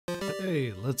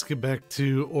Okay, let's get back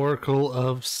to Oracle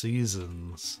of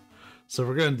Seasons. So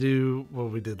we're going to do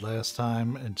what we did last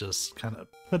time and just kind of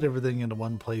put everything into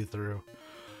one playthrough.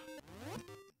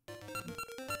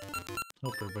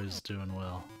 Hope everybody's doing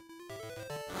well.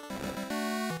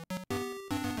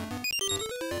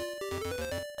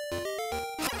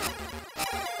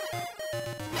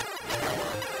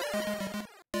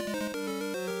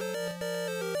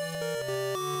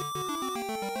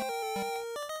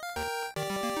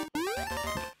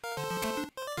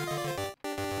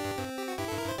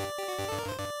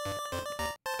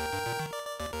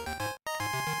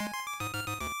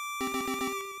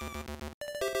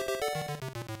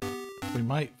 We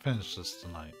might finish this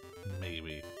tonight.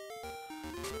 Maybe.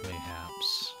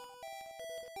 Mayhaps.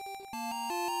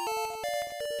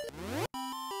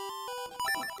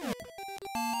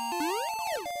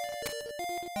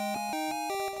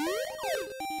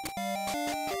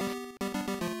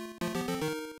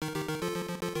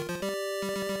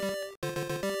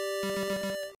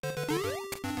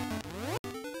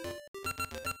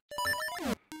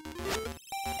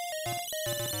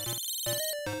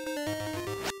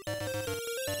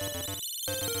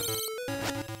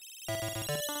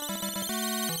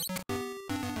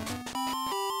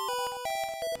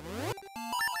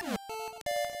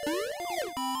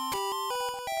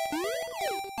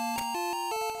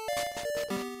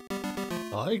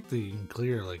 I like that you can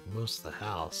clear like most of the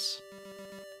house.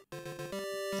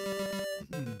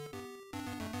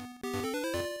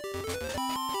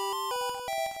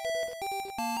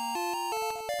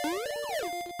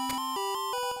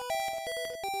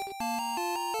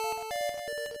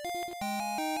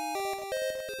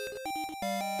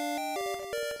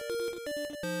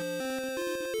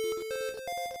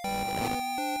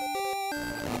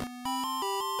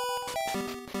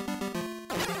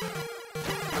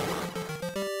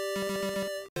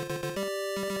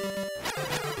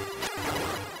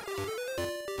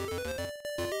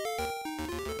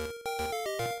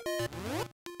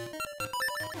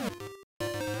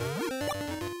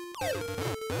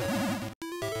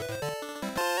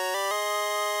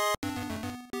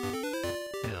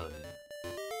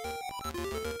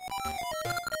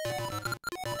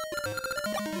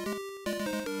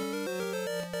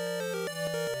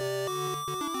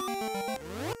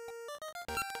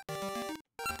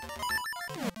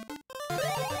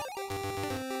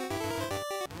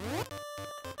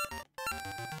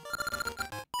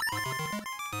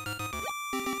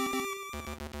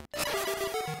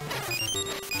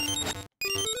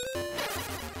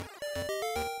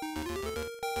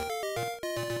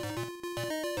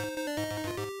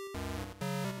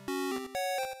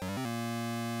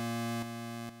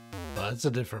 That's a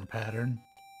different pattern.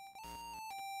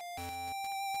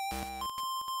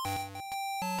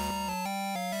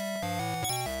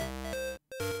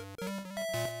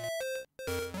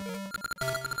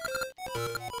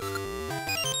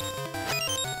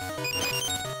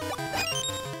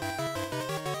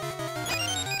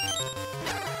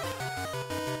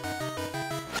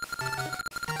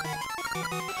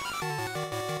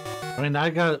 I mean, I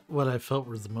got what I felt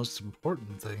were the most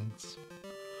important things.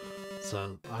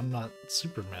 So I'm not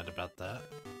super mad about that.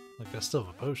 Like, I still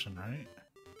have a potion, right?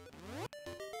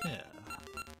 Yeah.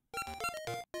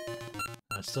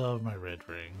 I still have my red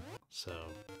ring, so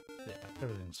yeah,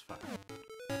 everything's fine.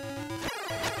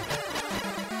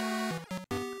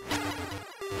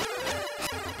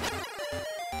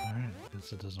 Alright, I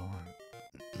guess it doesn't work.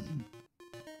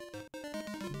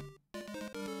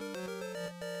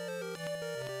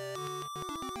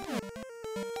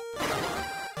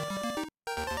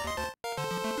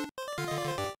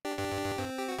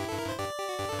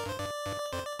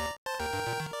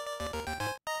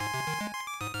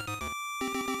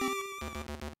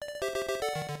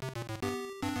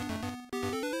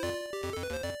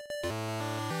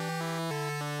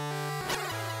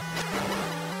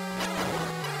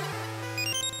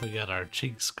 We got our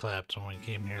cheeks clapped when we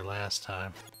came here last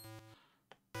time.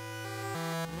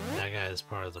 That guy is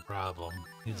part of the problem.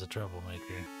 He's a troublemaker.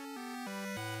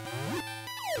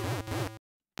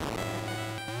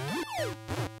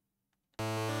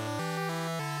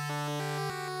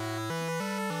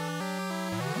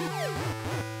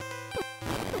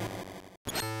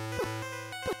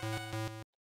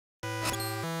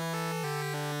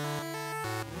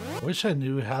 Wish I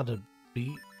knew how to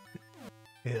beat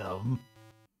him.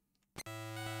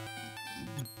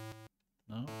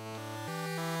 No.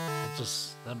 It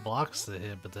just, that blocks the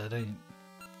hit, but that ain't.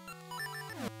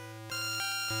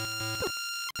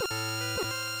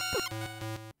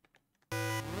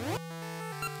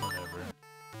 Whatever.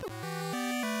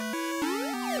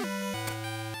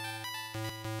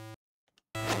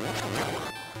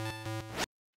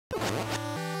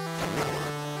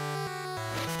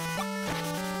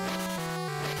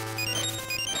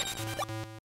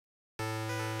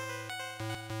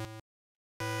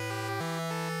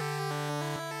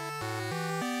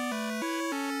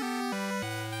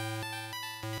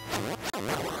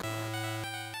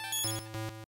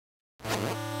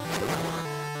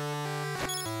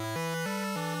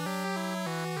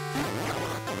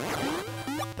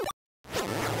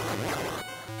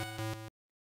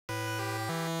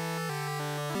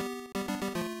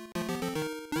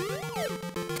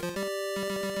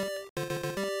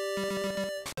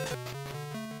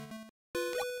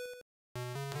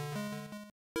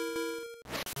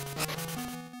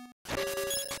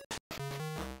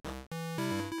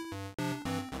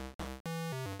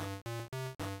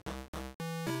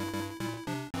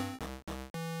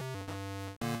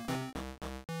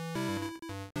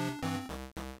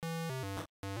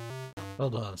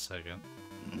 Hold on a second.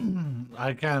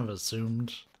 I kind of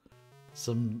assumed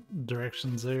some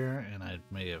directions there, and I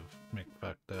may have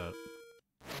fucked up.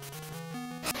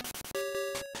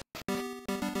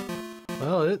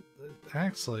 Well, it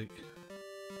acts like...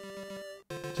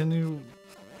 Continue...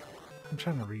 I'm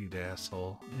trying to read,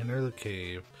 asshole. Enter the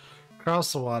cave.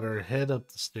 Cross the water, head up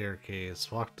the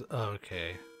staircase, walk to... Oh,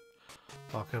 okay.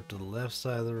 Walk up to the left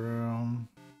side of the room,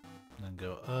 then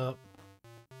go up.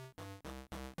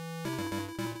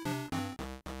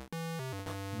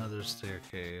 Another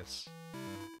staircase.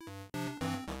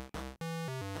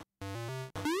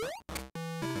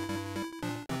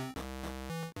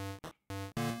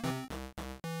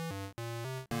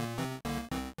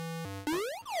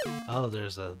 Oh,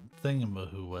 there's a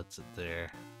thingamahoo, what's it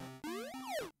there?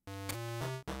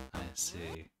 I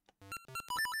see.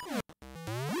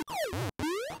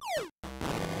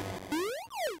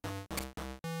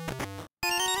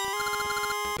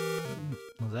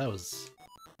 Well, that was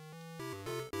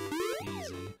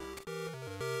easy.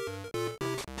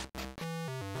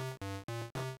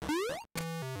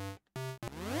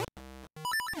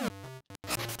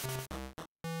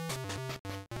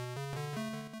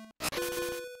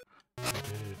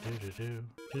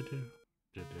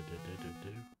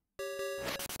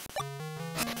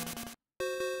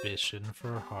 Fishing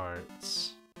for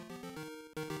hearts.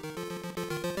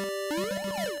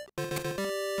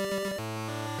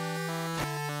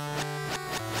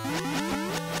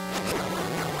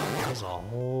 There's a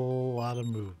whole lot of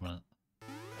movement.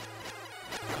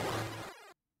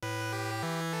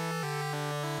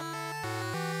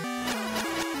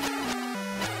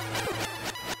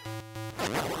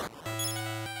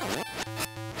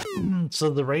 So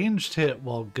the ranged hit,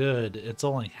 while good, it's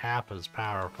only half as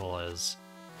powerful as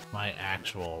my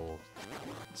actual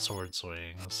sword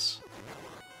swings.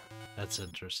 That's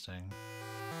interesting.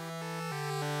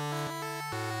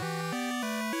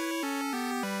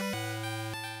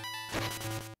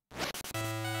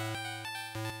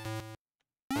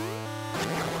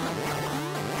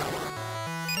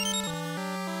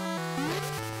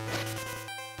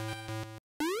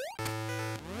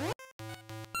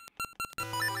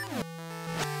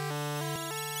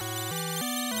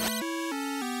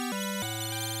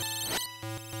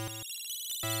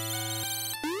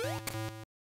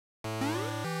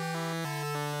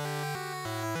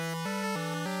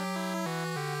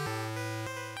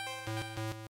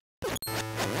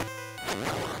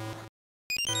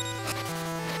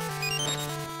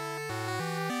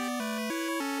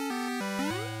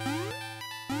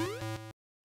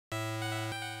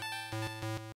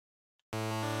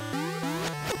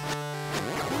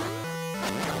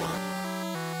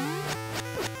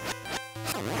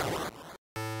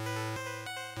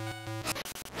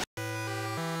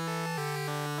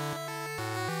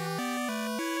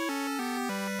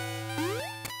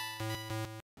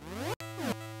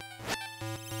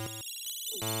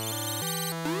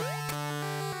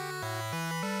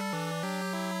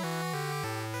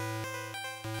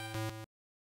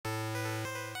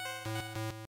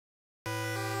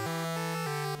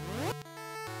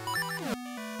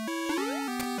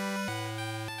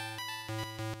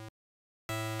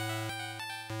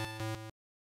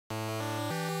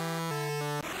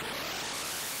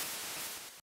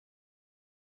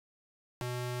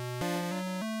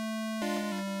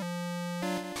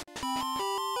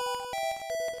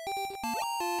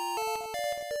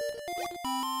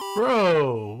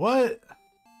 Bro, what?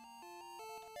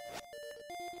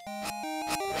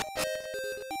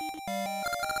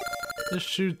 This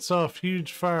shoots off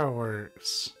huge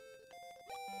fireworks.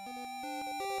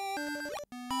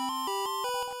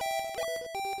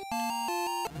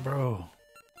 Bro,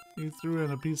 you threw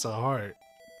in a piece of heart.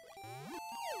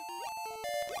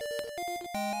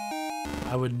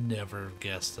 I would never have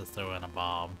guessed to throw in a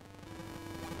bomb.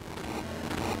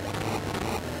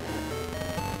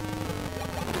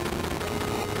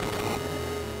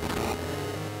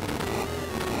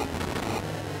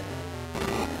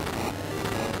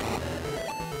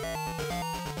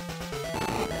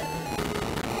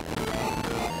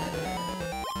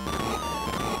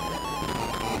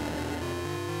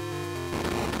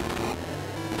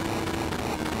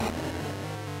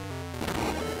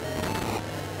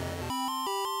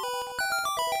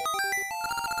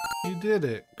 You did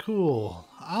it. Cool.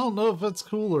 I don't know if it's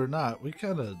cool or not. We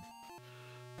kind of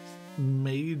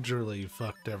majorly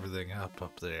fucked everything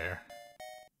up there.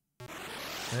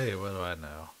 Hey, what do I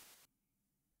know?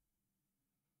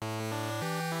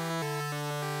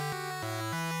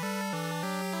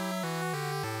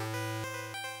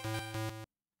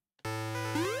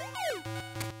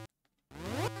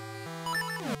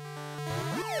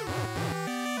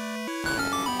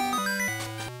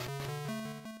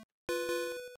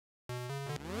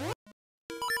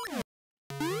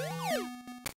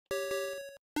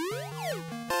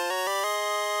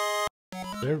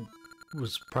 There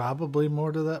was probably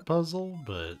more to that puzzle,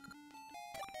 but...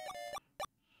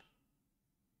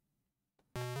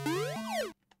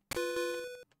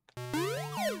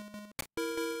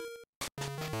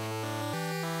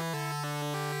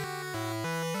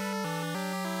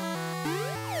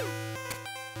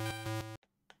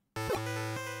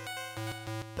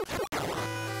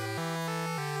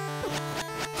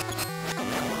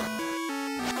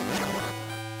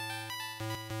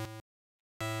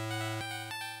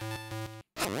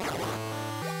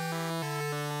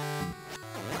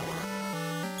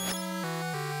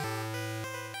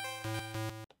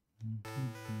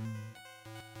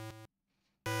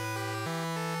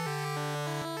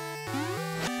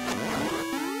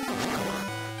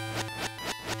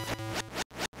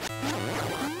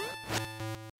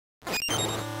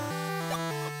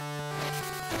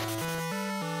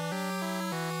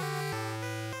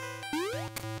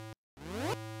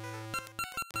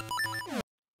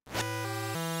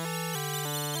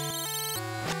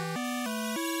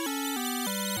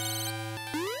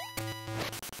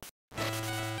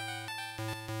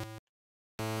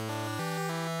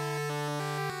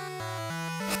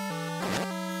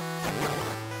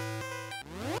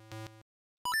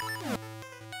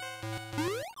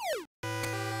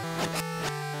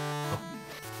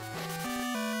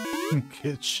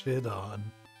 Get shit on.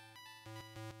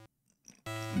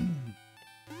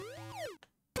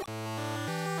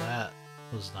 That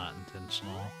was not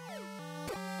intentional.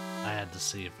 I had to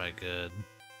see if I could.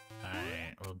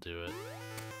 Alright, we'll do it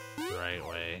the right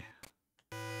way.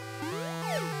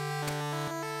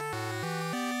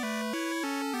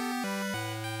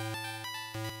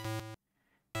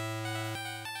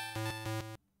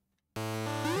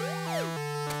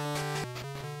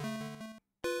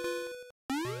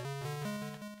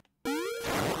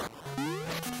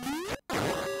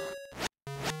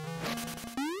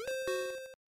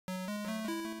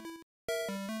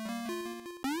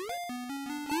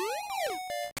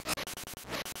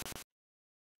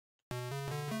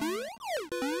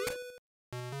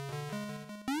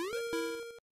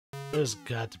 There's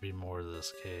got to be more to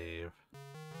this cave.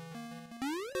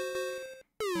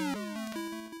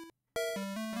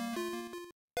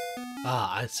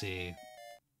 Ah, I see.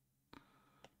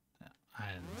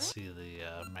 I didn't see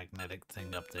the magnetic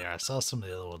thing up there. I saw some of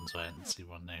the other ones, but I didn't see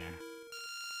one there.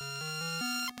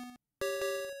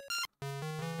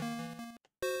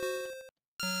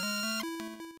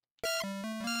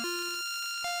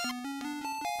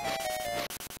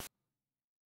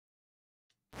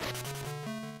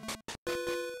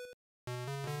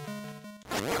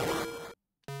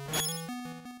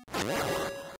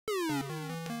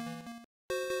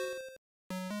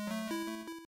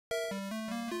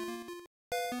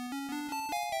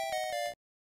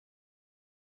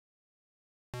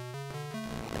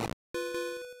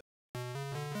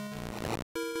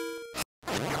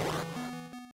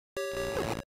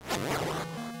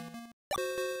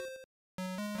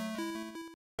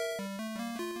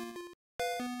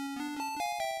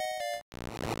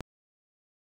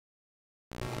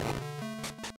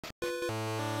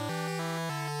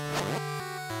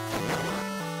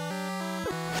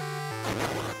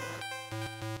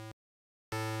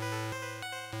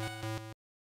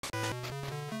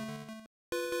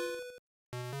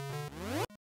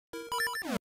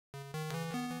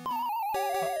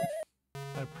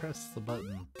 I pressed the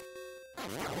button.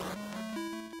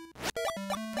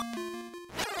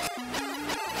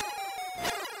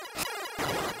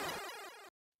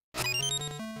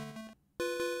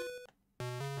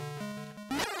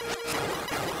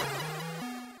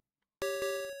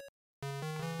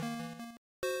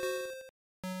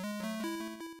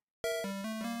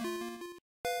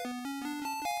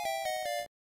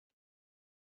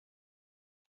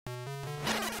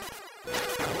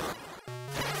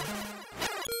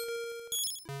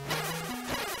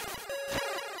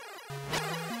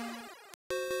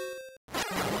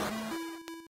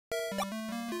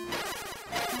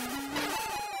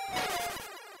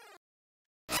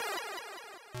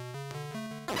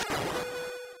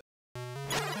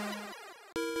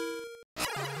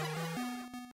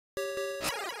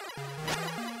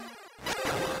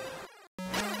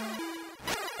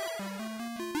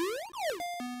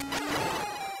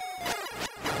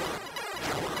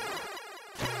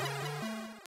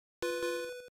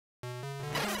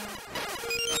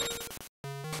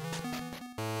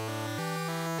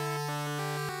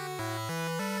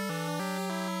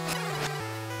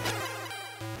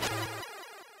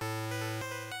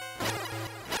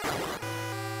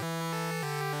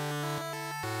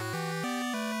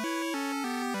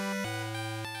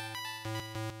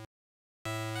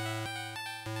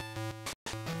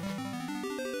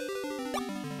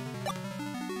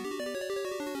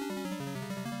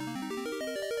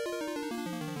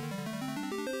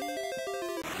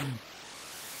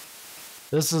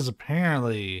 This is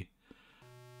apparently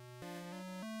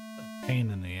a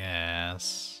pain in the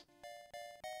ass.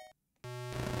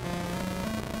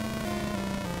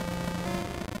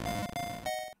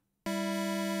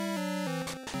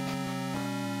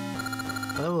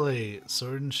 Level 8,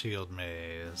 Sword and Shield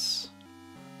Maze.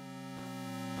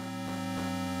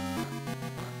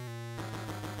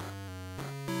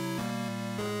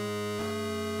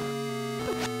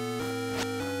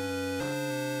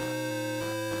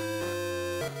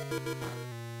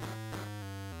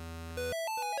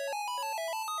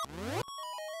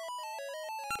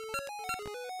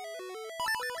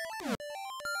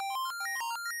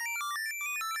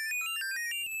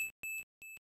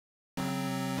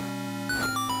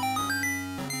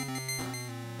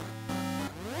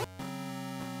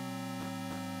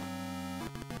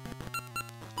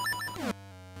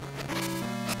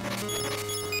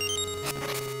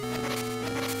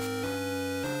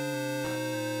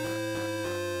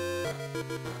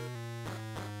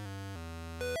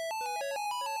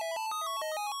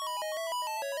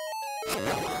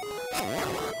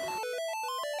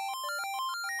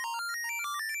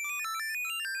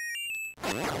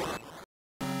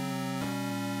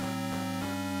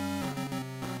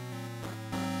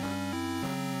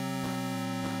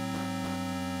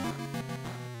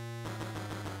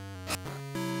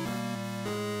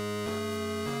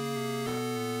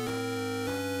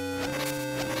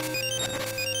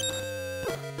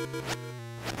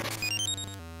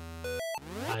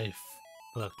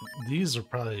 Look, these are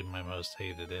probably my most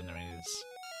hated enemies.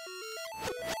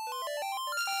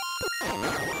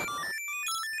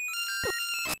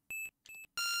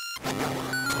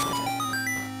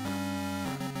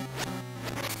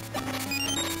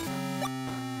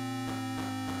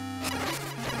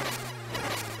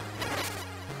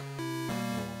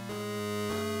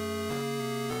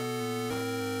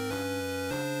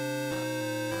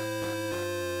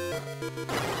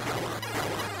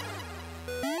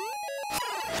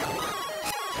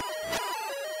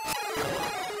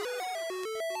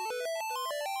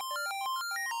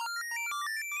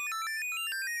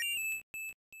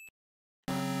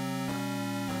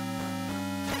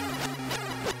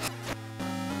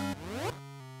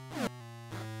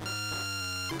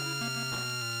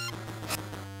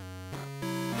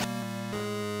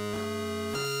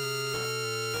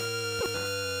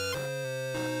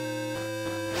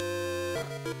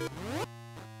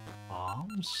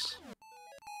 Bombs?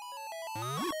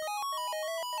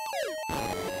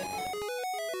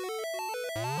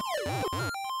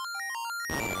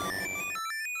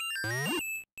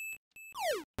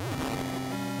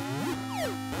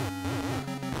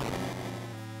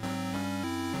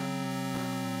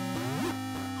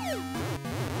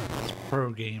 It's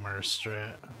pro gamer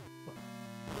strat.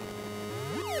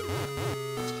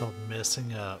 It's called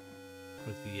messing up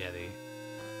with the Yeti.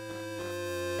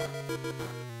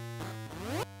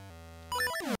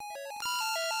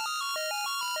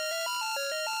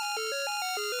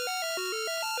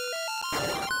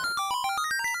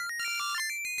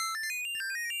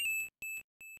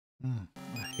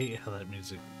 I hate how that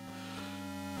music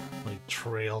like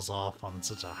trails off on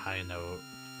such a high note.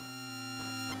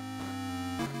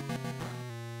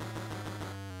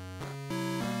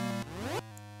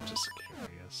 Just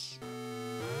curious.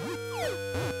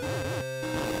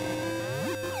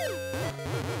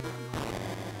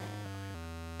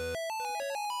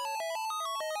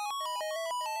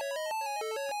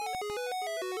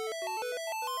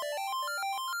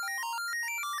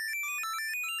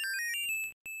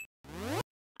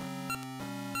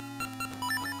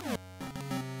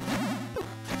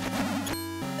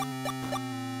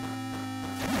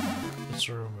 This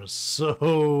room is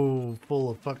so full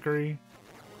of fuckery.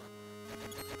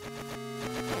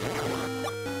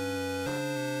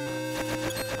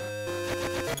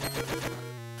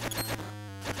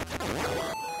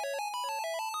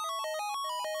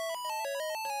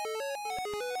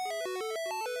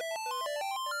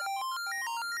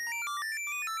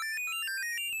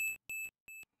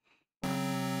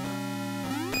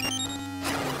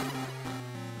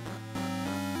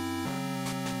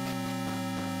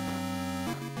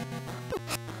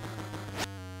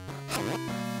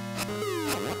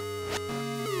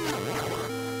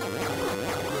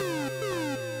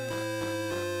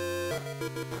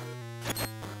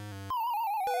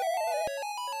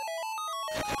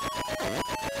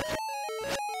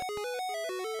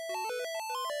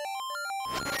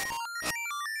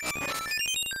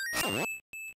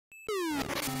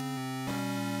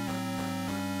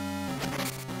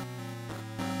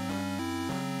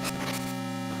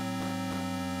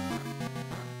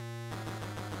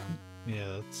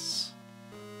 Yeah,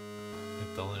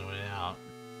 think the only way out.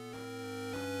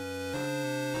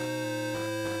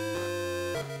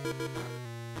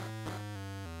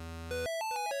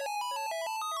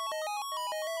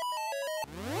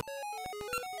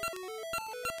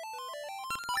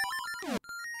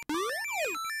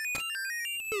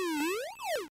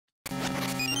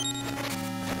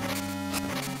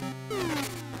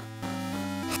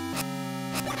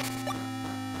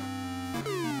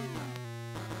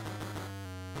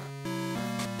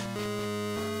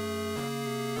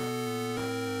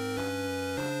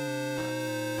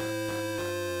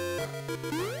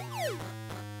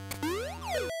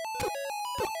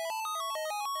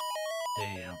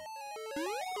 Damn.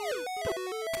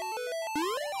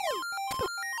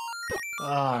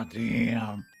 Ah,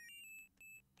 damn.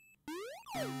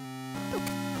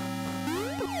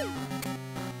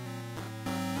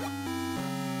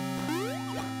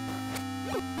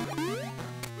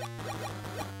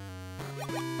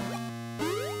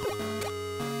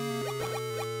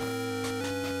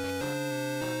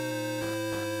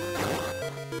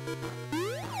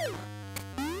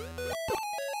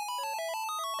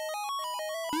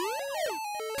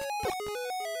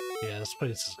 Yeah, this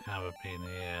place is kind of a pain in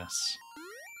the ass.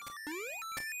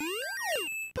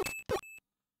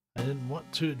 I didn't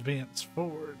want to advance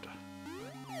forward.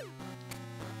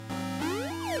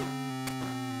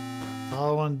 All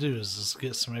I want to do is just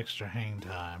get some extra hang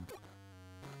time.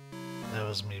 That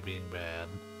was me being bad.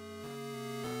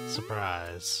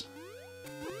 Surprise.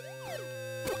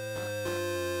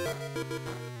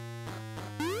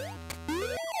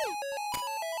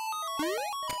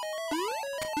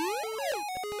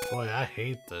 Boy, I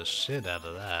hate the shit out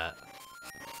of that.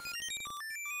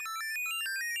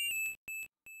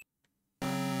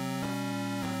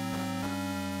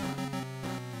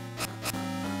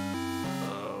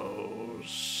 Oh,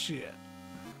 shit.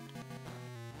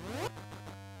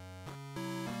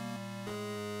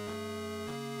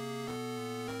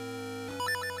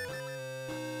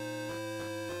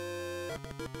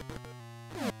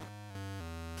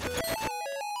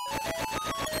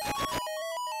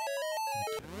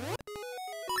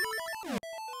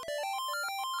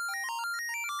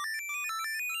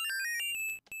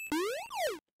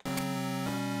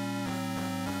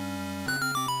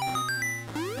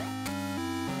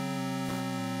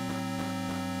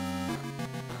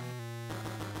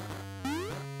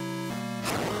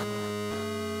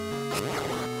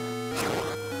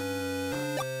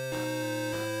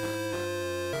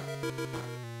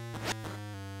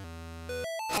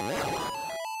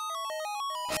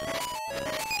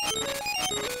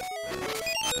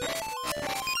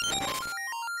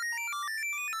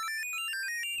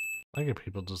 Why do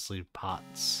people just leave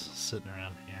pots sitting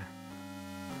around here?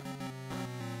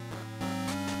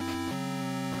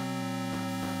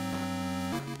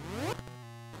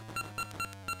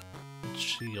 It's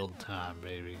shield time,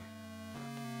 baby.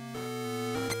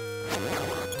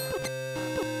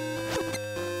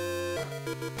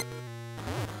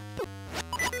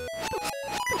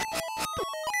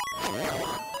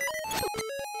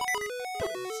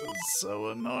 This is so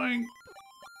annoying.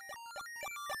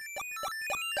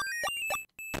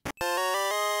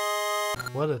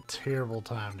 What a terrible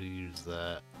time to use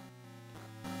that.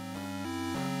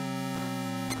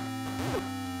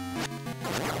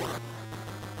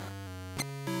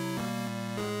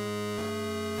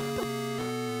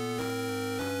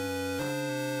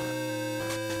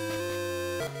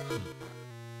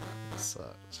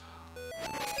 Sucked.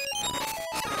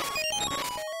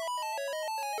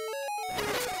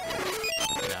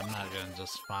 Yeah, I'm not gonna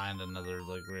just find another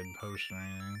like red potion or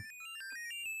anything.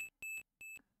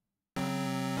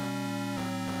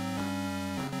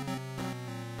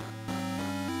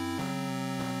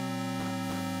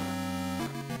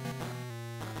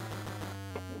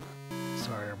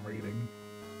 Sorry, I'm reading.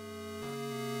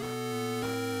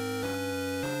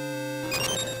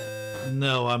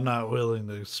 No, I'm not willing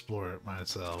to explore it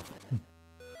myself.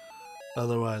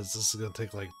 Otherwise, this is going to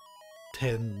take like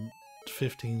 10,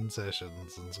 15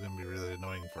 sessions, and it's going to be really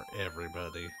annoying for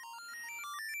everybody.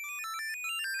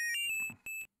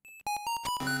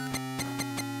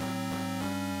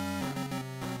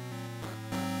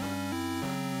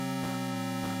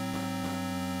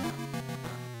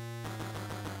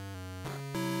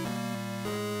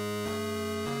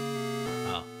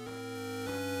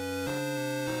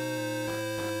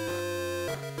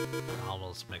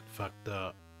 Almost make fucked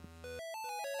up.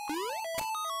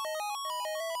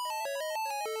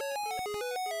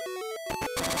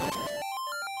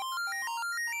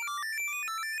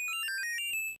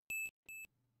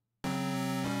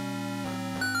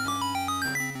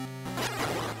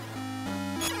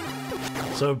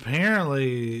 So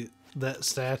apparently that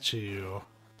statue,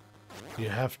 you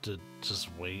have to just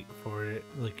wait for it.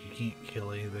 Like, you can't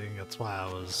kill anything. That's why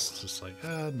I was just like, no,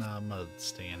 I'm gonna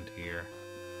stand here.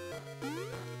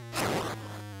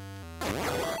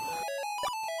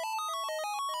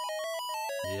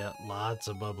 Yeah, lots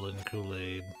of bubbling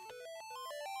Kool-Aid.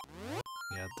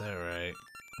 You got that right.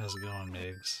 How's it going,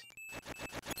 Migs?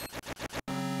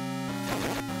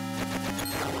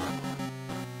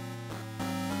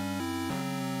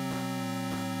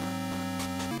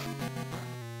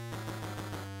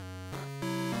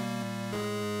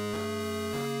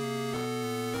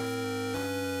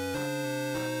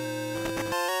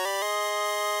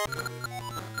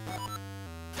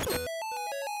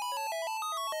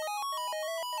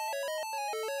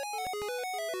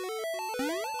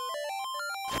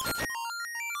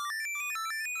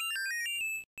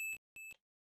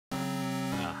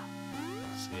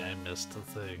 The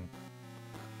thing.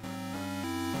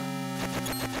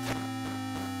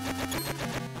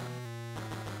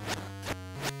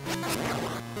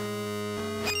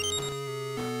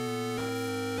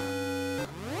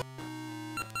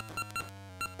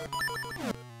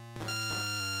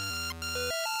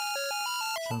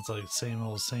 Sounds like same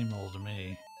old to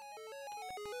me.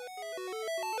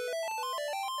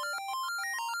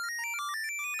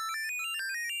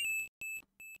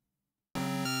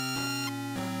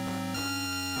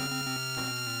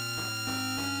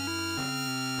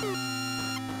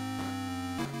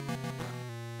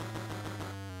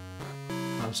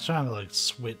 I was trying to like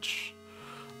switch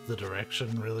the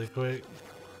direction really quick.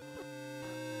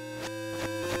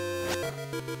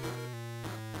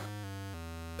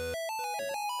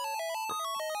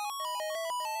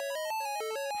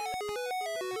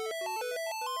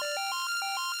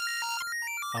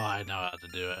 Oh, I know how to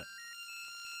do it.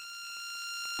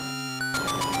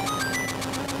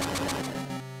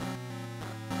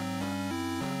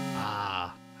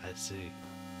 Ah, I see.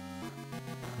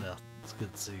 Well, it's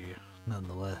good to see you,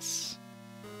 nonetheless.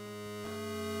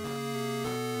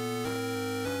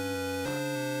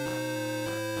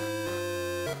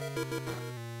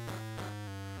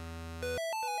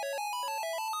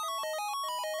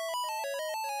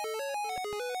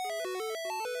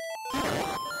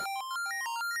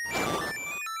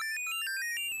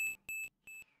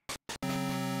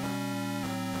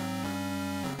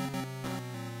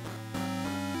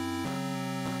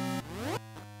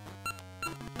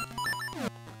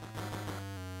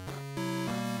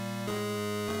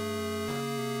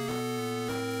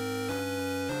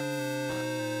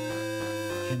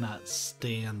 Cannot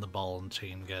stand the ball and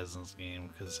chain guys in this game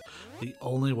because the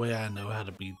only way I know how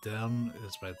to beat them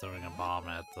is by throwing a bomb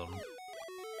at them.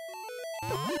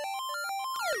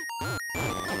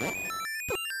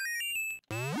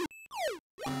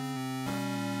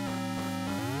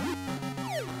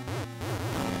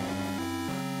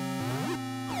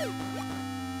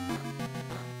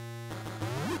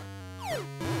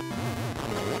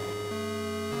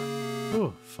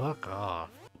 Ooh, fuck off.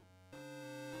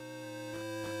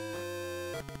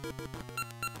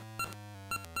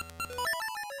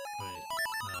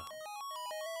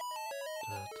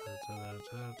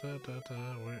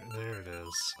 There it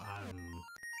is.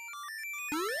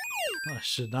 I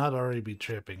should not already be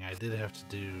tripping. I did have to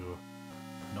do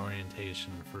an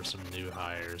orientation for some new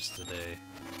hires today,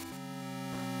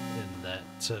 and that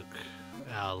took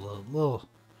out a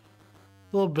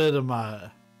little bit of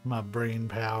my brain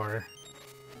power,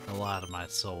 a lot of my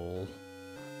soul.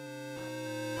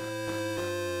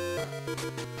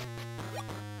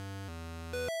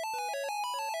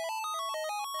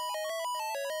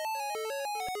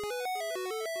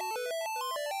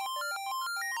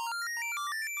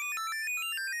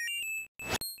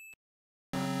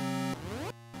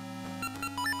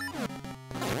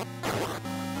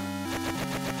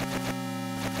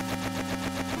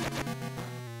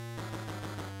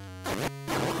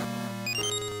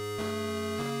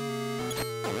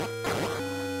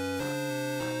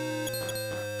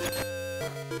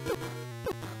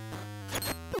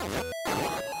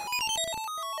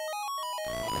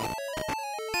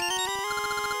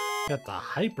 Got the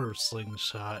hyper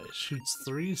slingshot. It shoots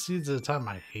 3 seeds at a time.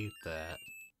 I hate that.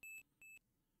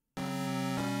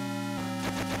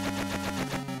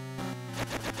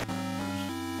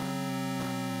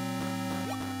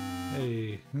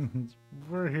 Hey,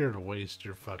 we're here to waste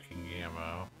your fucking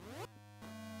ammo.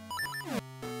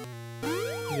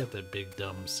 You got that big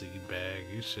dumb seed bag.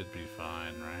 You should be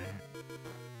fine, right?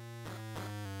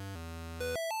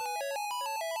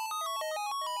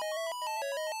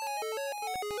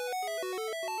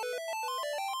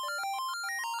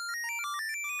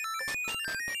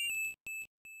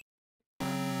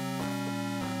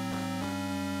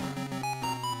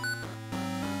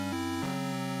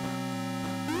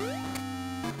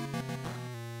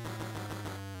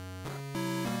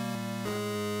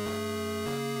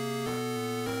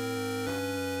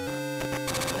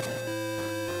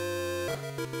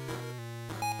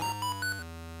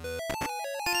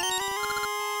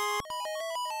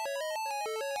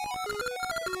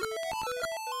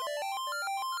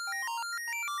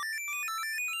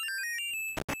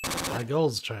 My goal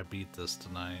is to try to beat this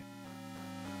tonight.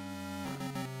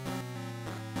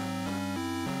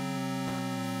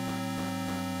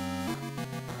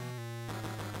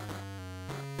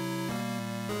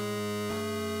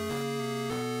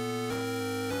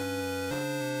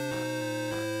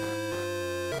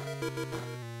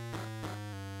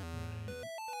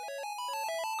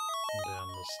 Down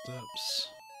the steps.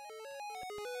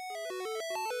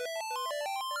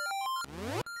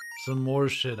 Some more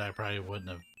shit I probably wouldn't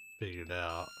have figured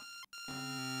out.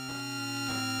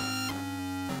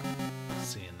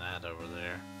 Seeing that over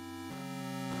there.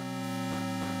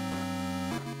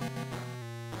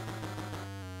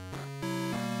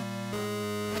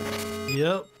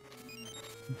 Yep.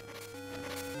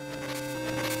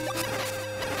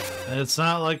 And it's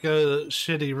not like a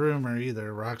shitty rumor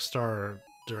either. Rockstar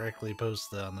directly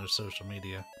posted that on their social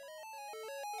media.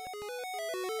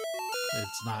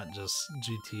 It's not just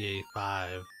GTA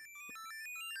 5,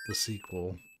 the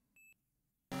sequel.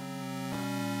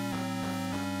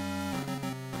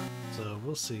 So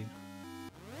we'll see.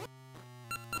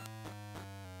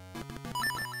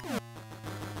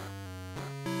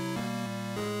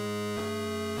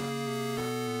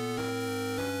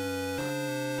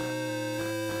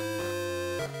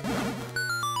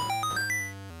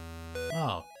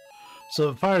 Oh, so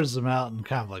it fires them out in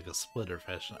kind of like a splitter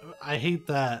fashion. I hate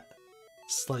that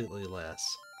slightly less.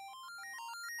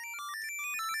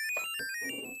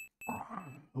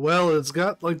 Well, it's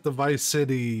got like the Vice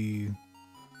City,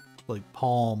 like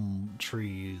palm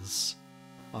trees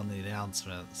on the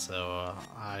announcement, so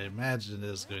I imagine it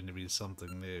is going to be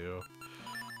something new.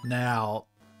 Now,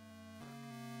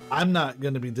 I'm not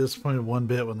going to be disappointed one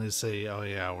bit when they say, oh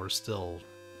yeah, we're still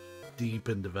deep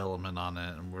in development on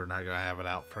it and we're not going to have it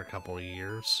out for a couple of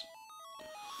years.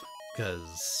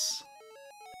 Because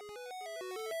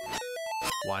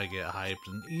why get hyped?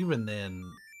 And even then,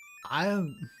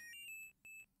 I'm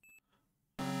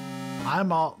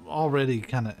already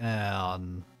kind of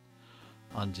on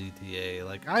GTA.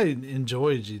 Like, I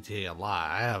enjoy GTA a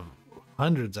lot. I have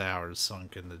hundreds of hours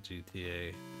sunk into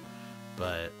GTA,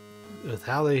 but with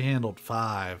how they handled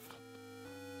 5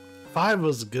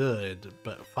 was good,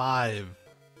 but 5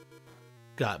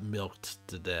 got milked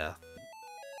to death.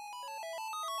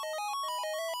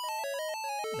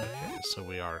 Okay, so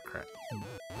we are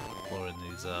blowing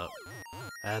these up.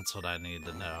 That's what I need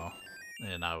to know.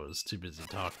 And I was too busy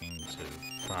talking to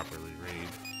properly read.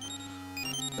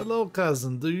 Hello,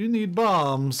 cousin. Do you need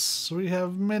bombs? We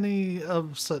have many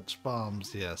of such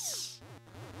bombs, yes.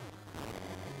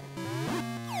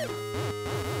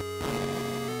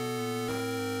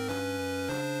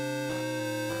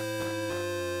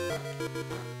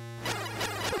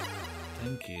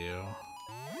 Thank you.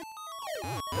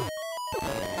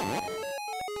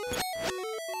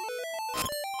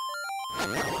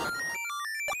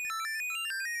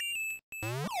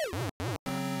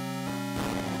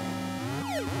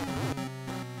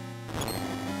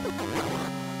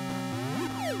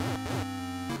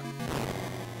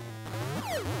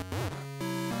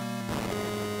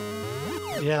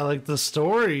 Yeah, like the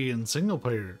story in single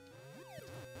player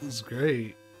is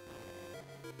great.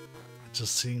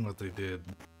 Just seeing what they did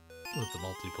with the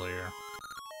multiplayer.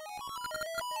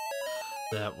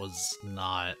 That was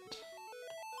not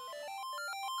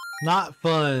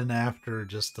fun after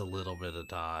just a little bit of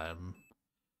time.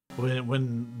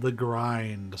 When the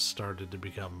grind started to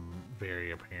become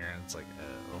very apparent, it's like,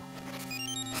 oh,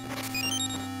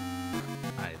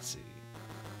 I see.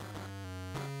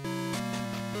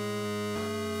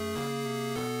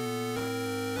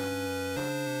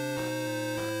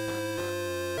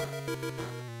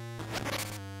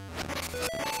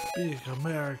 Big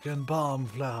American bomb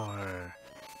flower.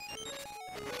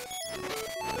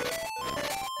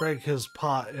 Break his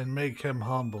pot and make him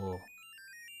humble.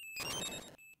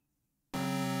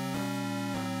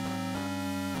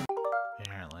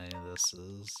 Apparently this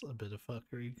is a bit of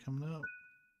fuckery coming up.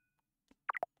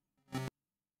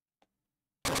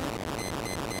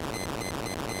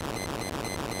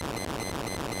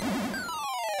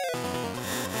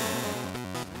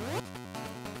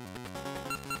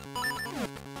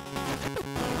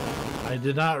 I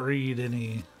did not read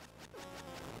any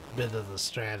bit of the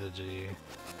strategy.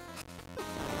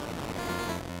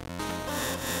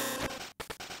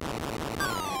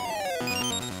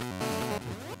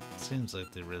 Seems like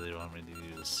they really want me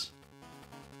to use.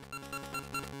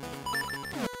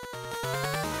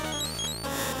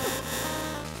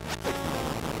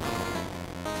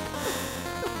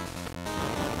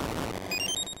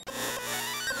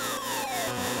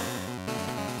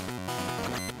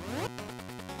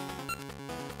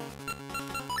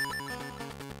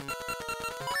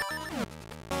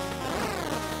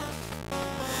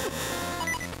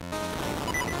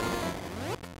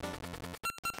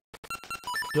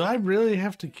 Do I really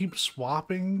have to keep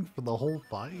swapping for the whole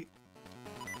fight?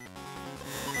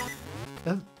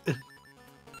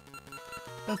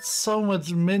 That's so much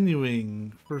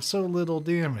menuing for so little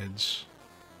damage.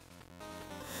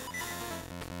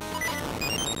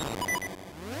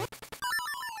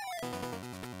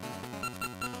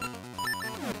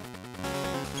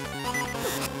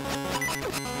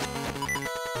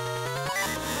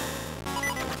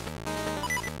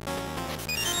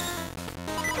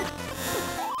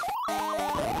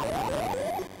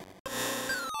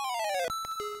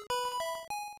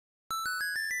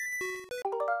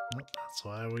 That's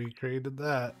why we created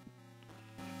that.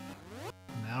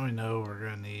 Now we know we're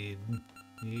gonna need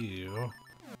you.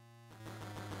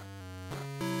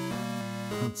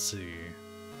 Let's see.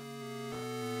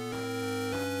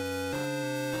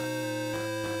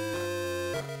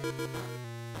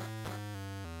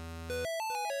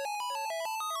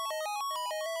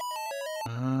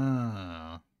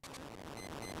 Ah.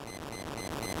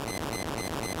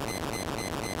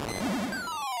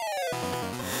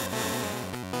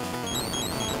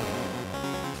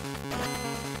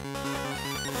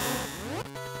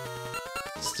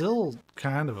 Still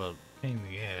kind of a pain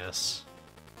in the ass.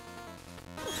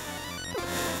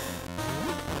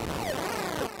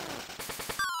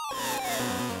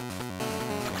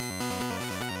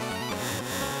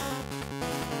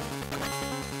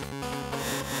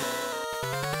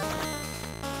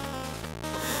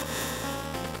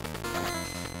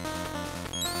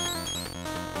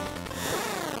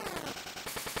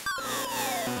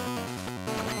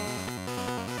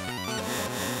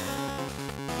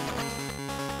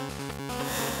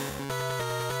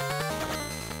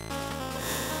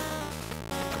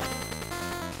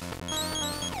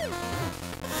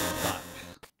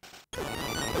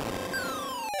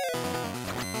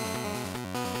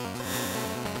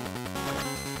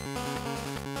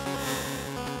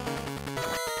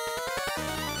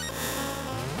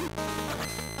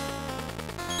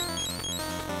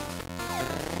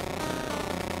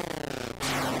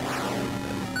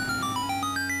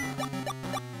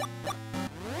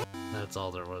 That's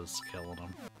all there was to killing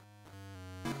them.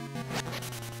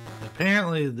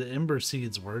 Apparently the Ember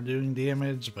Seeds were doing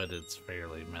damage, but it's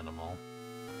fairly minimal.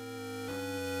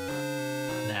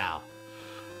 Now,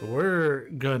 we're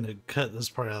going to cut this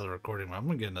part out of the recording, but I'm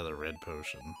going to get another red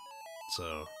potion.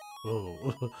 So,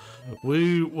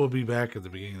 we will be back at the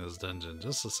beginning of this dungeon in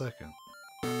just a second.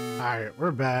 Alright,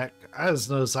 we're back. I just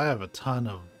noticed I have a ton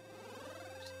of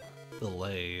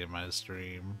delay in my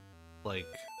stream. Like,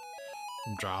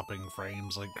 I'm dropping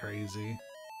frames like crazy.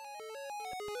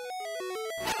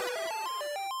 Let's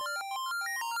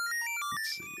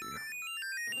see.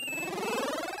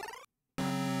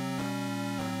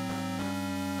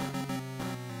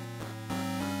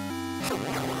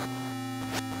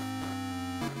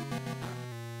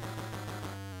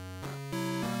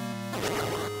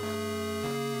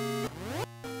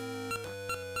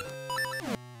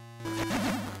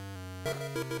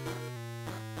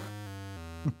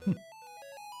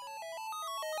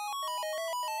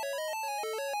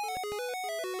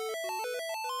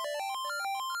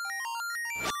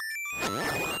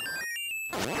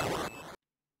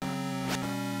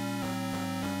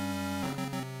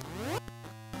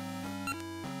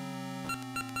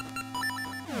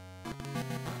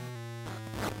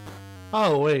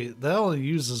 Oh wait, that only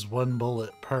uses one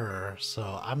bullet per,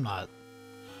 so I'm not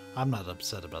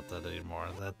upset about that anymore.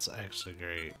 That's actually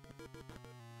great.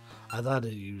 I thought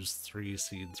it used 3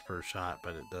 seeds per shot,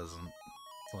 but it doesn't.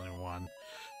 It's only 1.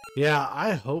 Yeah,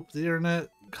 I hope the internet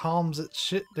calms its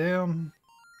shit down.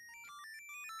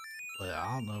 But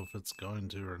I don't know if it's going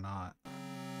to or not.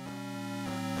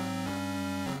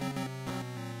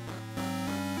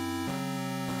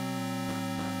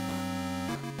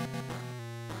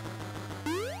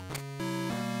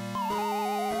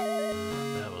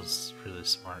 That was really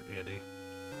smart, Eddie.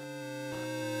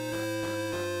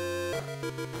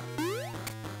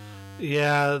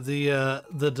 Yeah,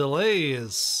 the delay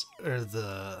is, or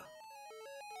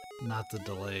not the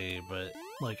delay, but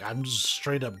like I'm just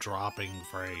straight up dropping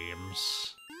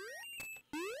frames.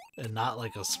 And not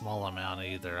like a small amount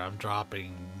either.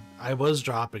 I was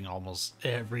dropping almost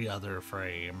every other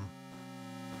frame.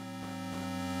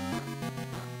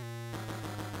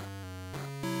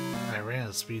 I ran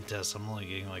a speed test, I'm only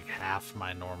getting like half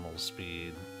my normal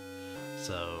speed.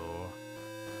 So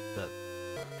that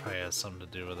probably has something to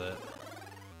do with it.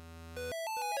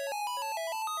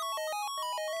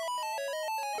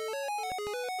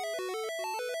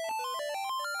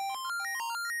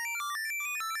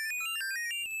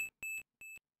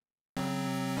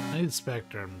 I need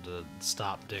Spectrum to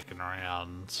stop dicking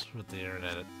around with the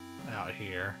internet out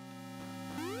here.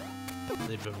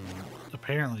 They've been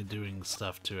apparently doing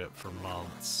stuff to it for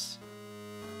months,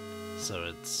 so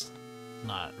it's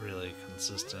not really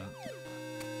consistent.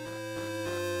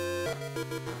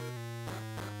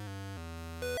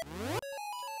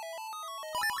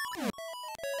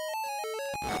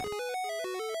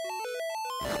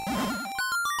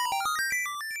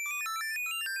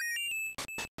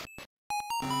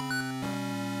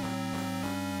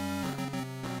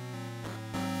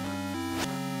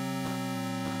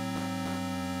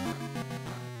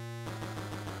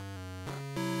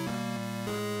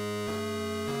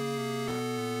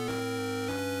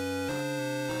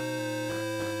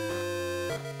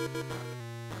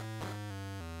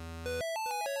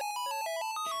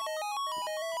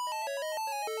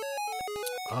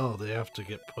 Oh, they have to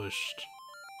get pushed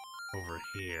over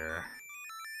here.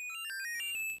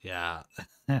 Yeah,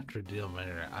 after Deal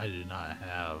Mayor, I do not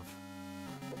have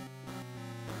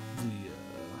the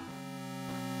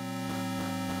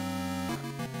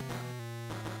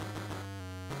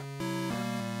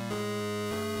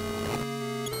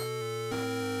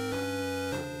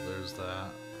there's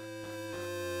that.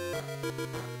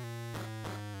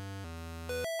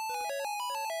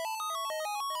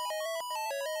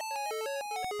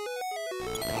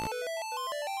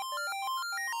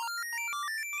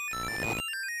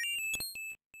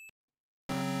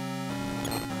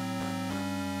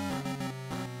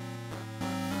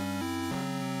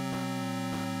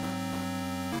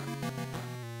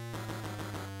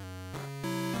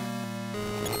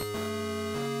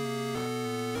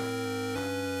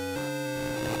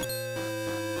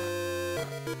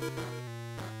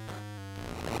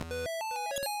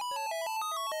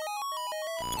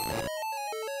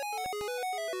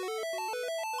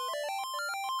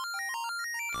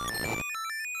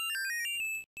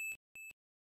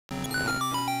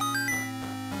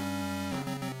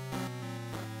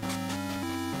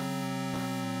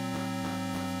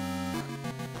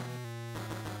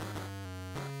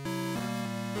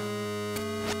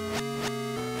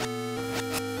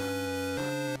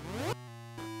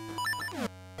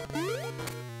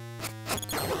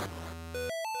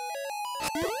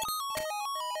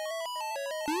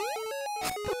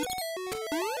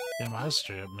 Yeah, my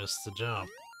strip missed the jump.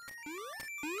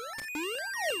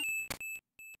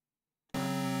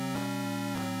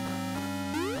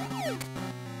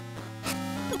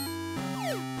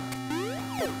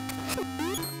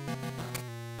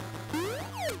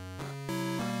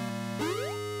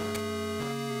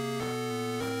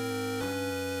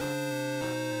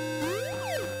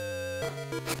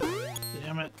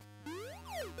 Damn it.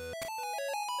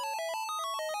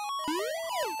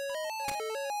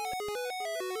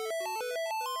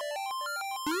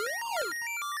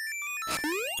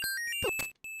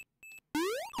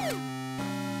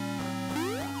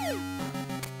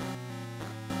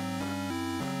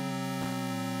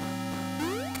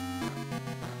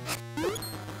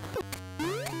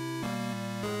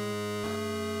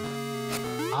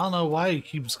 I don't know why he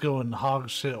keeps going hog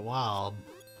shit wild.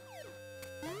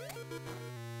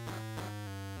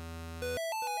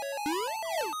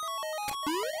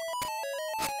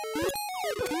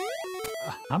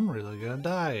 I'm really gonna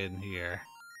die in here.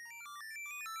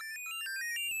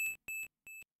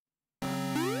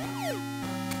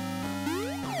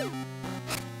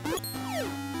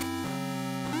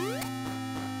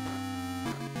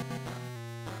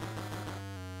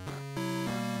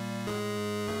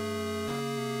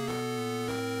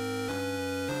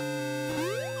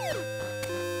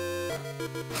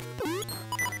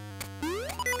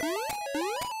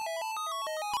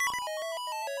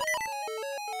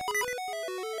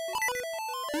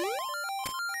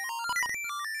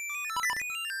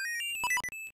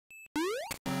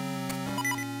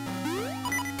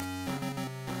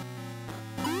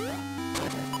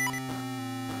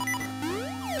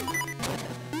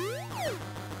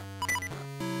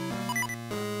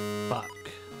 Fuck.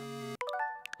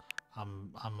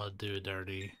 I'm gonna do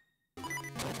dirty.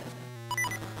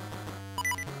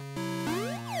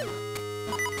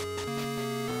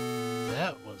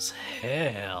 That was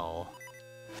hell.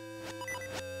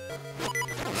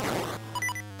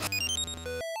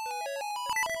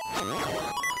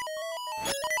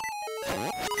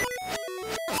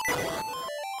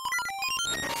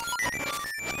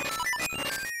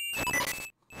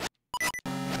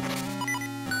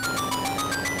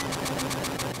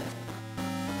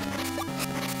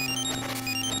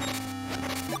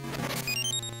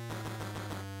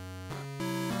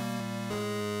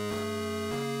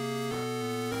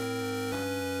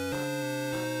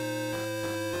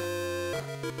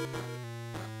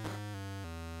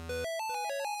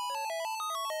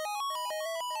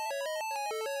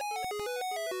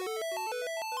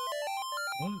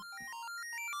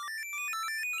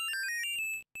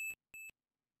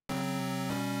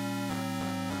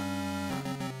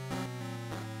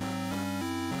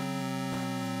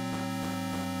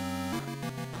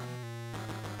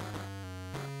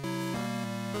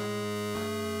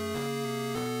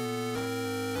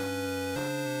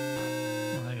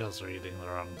 was reading the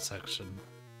wrong section.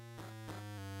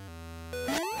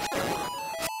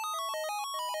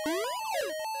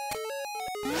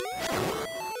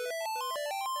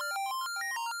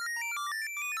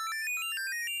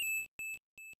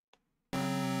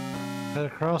 Head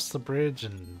across the bridge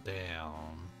and down.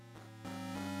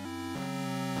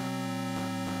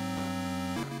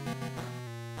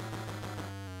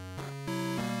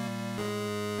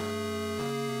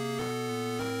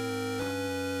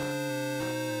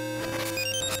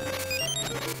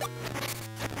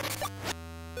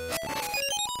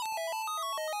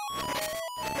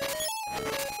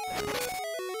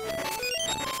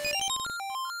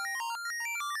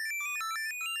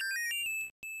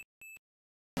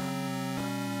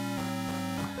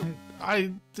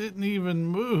 I didn't even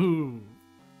move.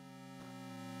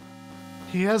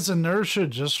 He has inertia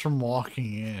just from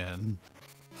walking in.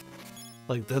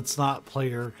 Like, that's not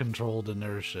player-controlled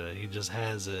inertia. He just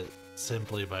has it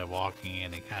simply by walking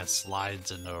in. He kind of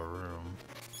slides into a room.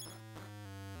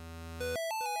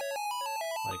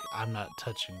 Like, I'm not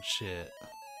touching shit.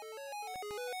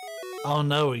 Oh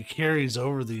no, he carries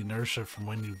over the inertia from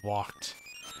when you walked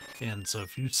in. So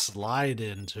if you slide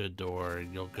into a door,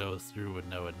 you'll go through with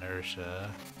no inertia.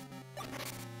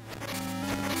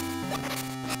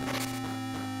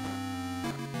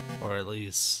 Or at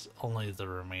least only the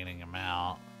remaining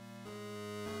amount.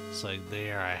 It's like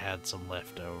there I had some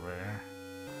left over.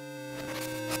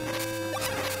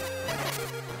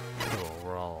 Cool,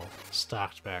 we're all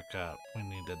stocked back up. We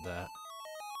needed that.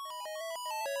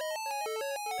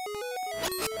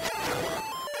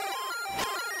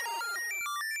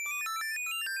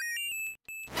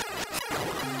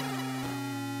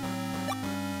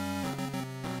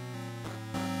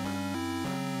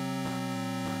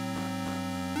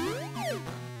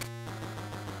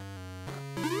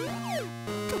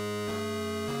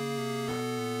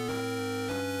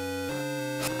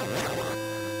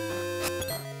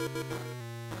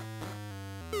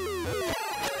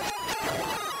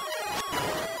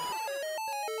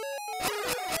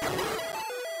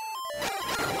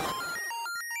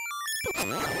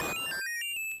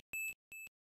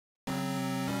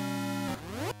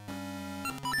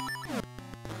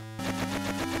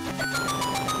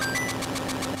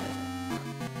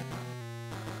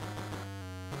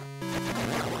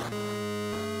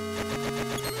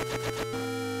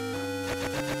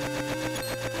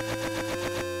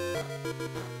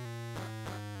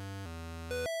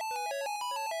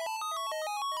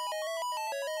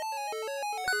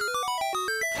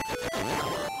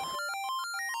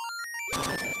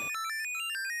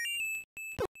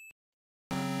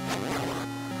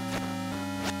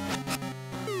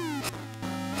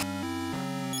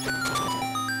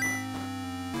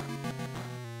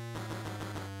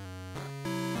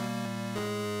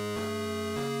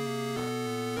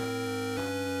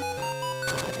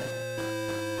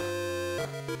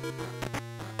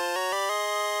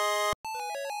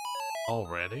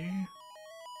 Already?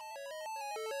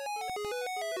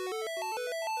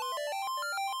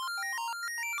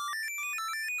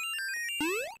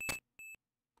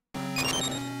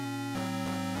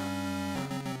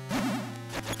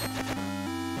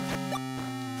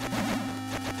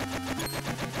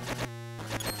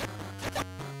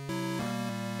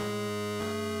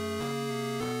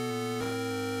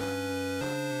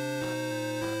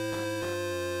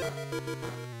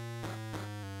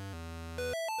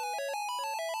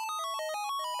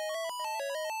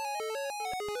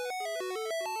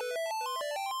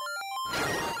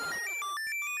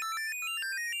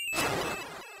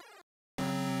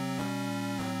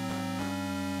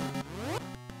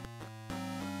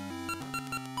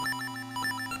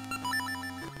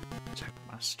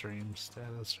 Stream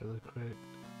status really quick.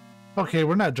 Okay,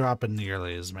 we're not dropping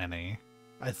nearly as many.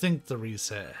 I think the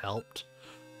reset helped,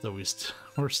 though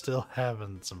we're still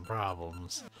having some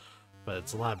problems, but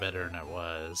it's a lot better than it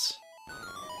was.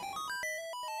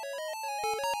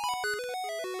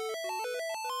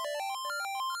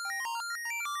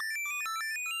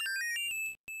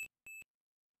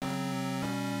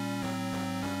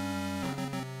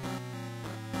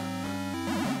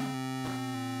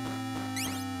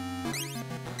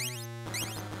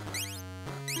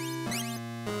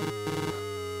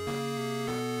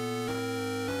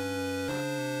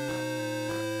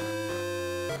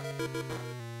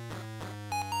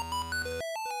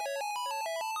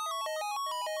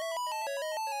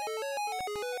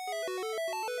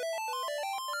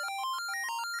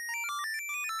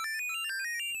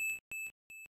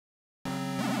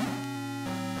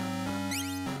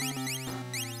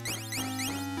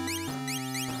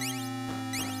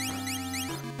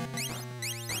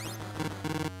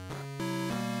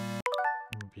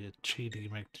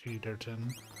 TD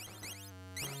McTeeterton.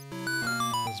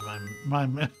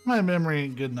 Because my memory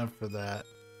ain't good enough for that.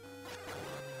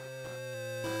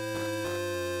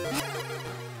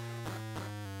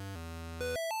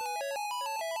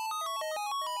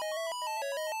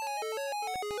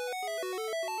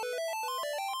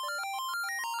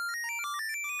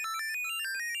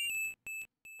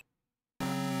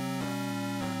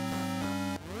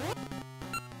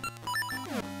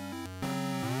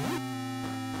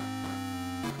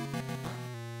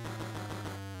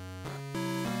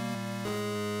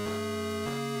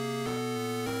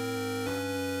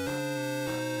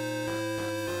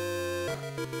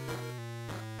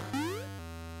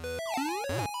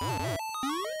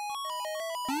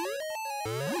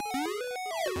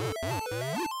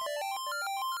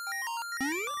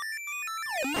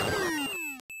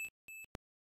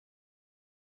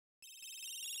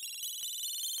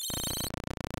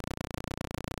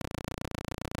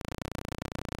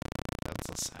 That's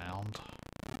a sound.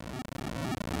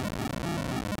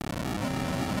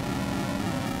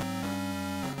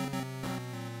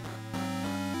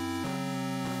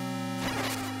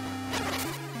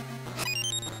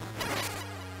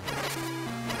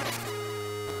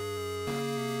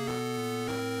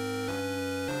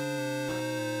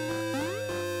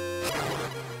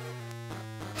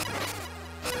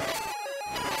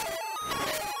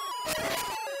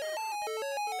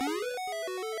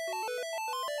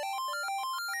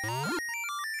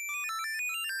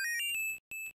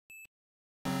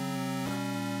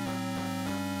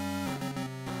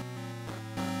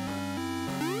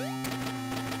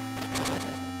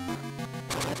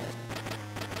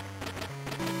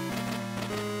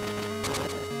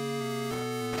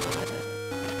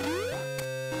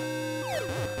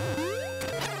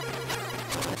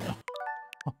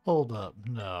 Hold up,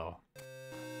 no.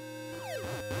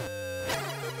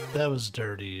 That was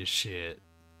dirty as shit.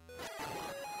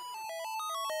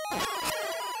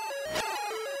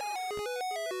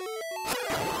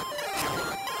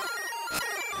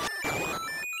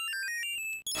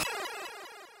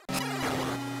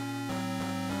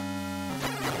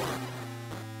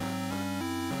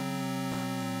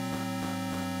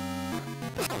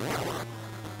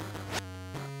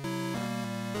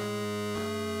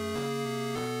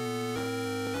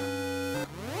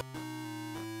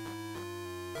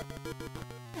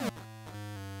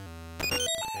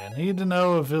 I need to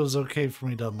know if it was okay for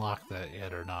me to unlock that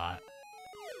yet or not.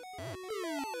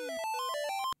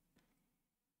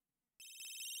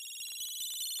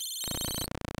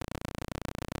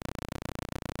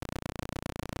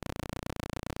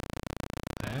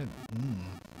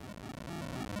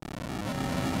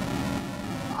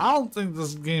 I don't think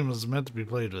this game is meant to be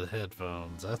played with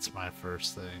headphones. That's my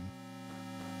first thing.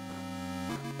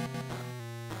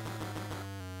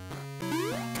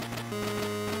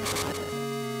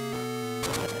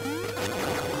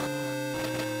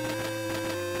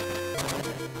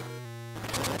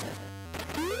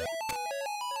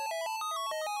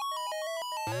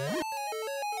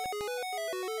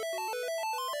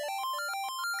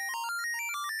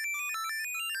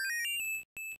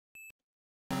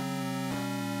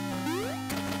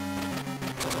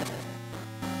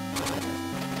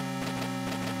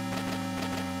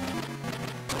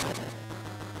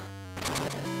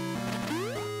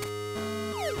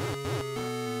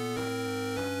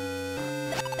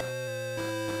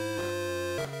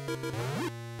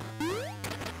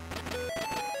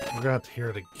 We're going to have to hear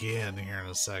it again here in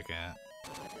a second.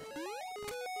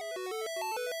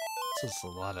 This is a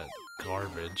lot of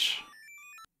garbage.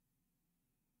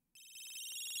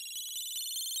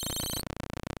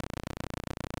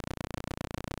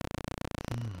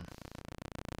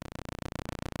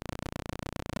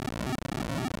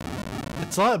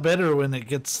 It's a lot better when it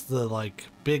gets the like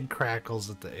big crackles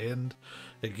at the end.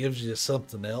 It gives you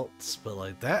something else, but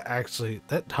like that actually,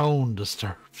 that tone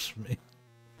disturbs me.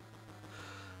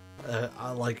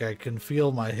 I can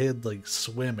feel my head like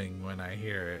swimming when I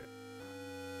hear it.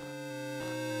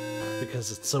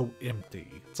 Because it's so empty.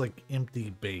 It's like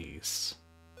empty bass.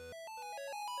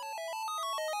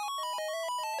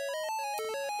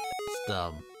 It's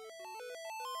dumb.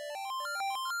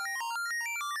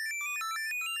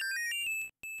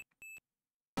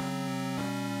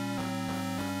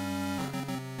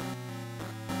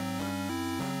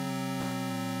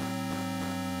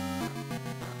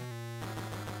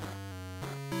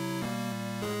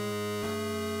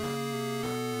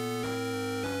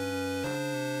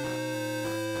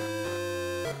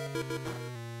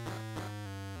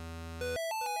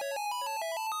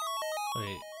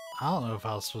 Wait, I don't know if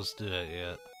I was supposed to do that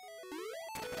yet.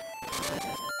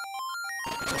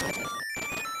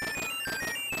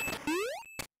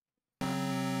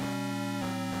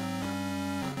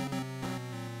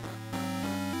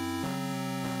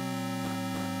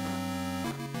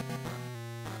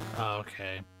 Oh,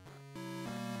 okay.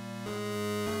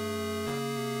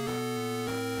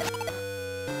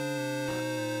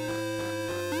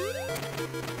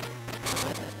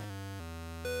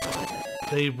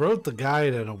 They wrote the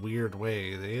guide in a weird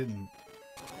way. They didn't,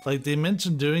 like, they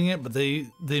mentioned doing it, but they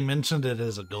mentioned it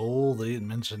as a goal. They didn't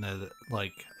mention it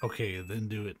like, okay, then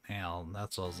do it now. And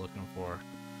that's what I was looking for.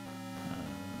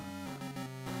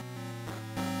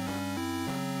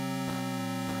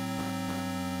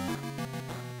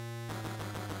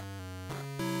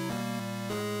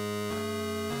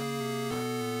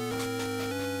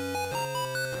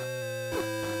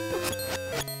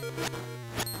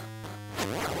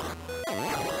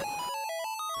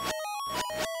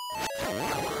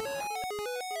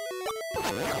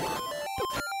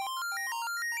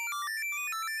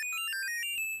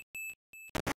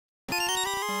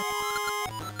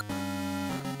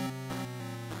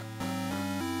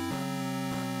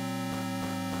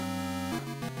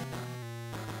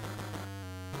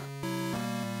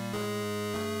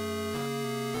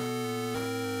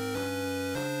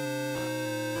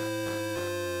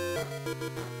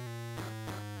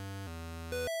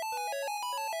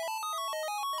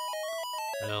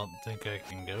 I don't think I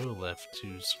can go left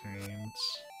 2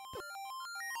 screens.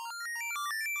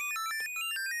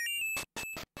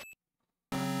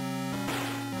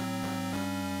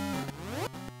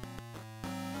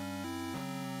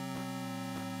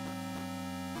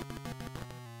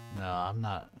 No, I'm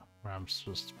not where I'm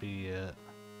supposed to be yet.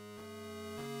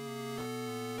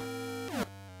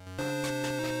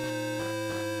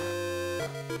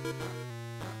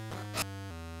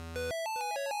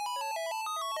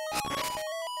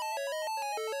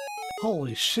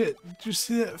 Holy shit, did you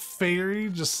see that fairy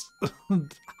just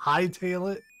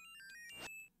hightail it?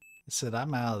 He said,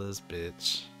 I'm out of this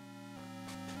bitch.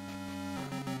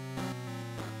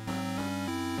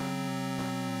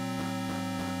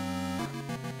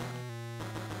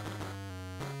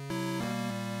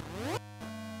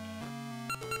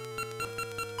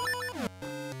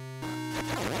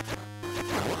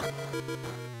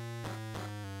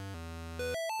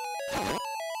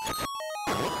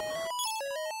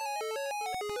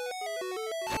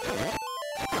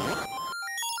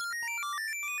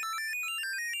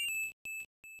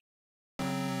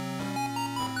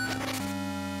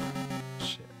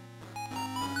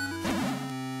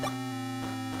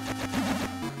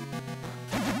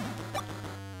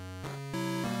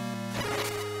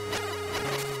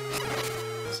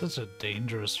 Such a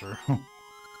dangerous room.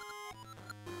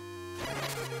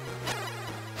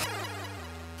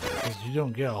 Because you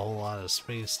don't get a whole lot of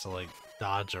space to like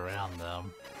dodge around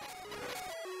them.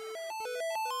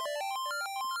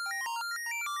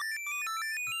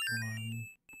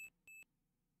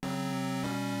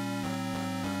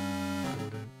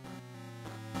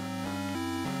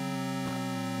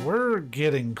 We're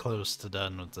getting close to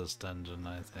done with this dungeon,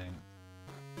 I think.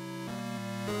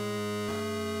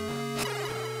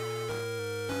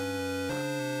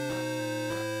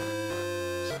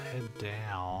 Head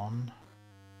down.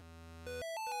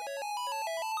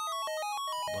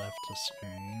 Left to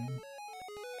screen.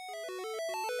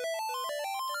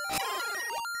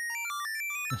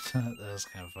 That was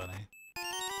kind of funny.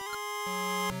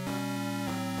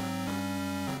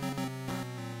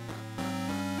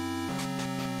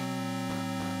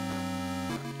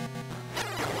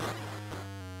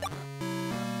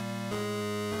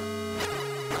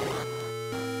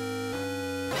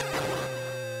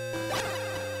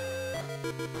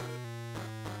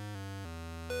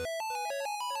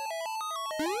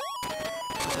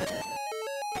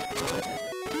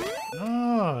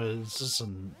 Oh, it's just a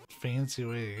fancy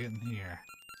way of getting here.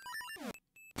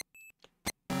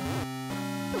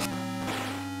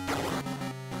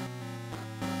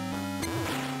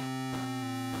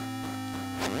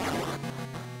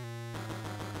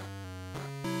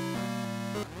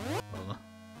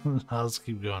 I'll just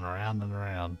keep going around and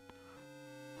around.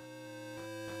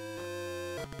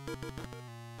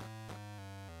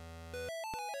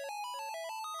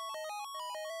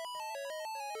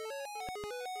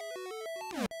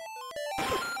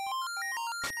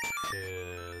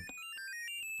 Good.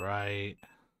 Right.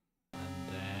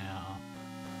 And down.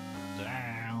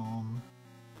 Down.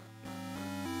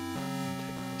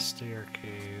 Take the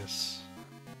staircase.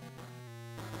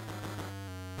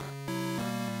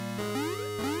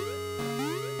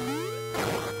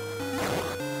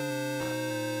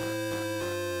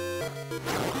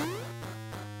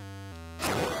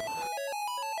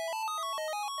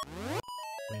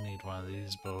 We need one of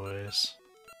these boys.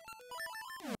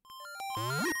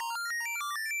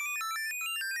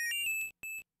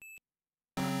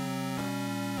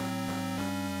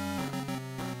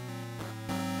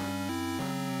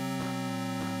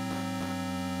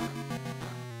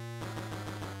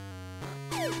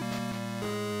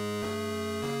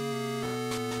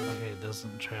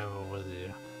 doesn't travel with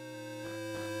you.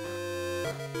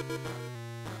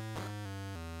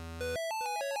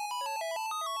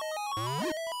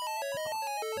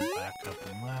 Back up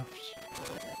and left.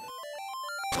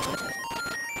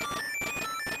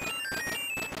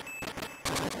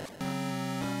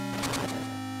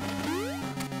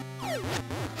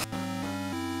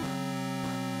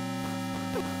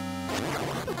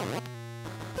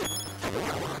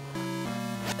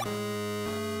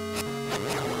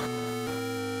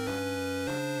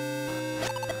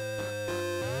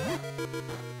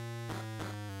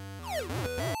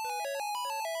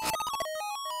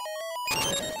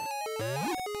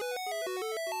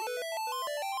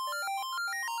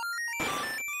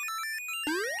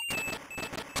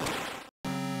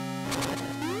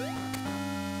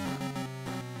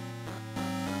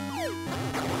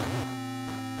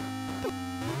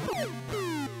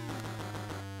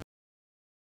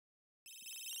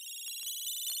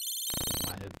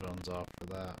 Headphones off for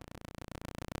that.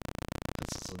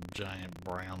 This is a giant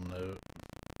brown note.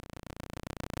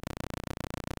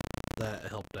 That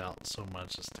helped out so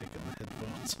much, just taking the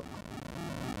headphones off.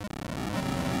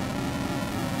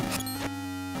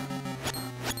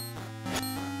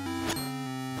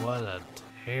 What a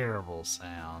terrible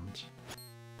sound.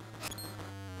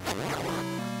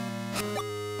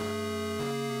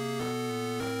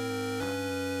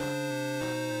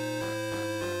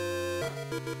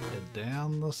 Head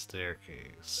down the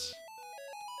staircase.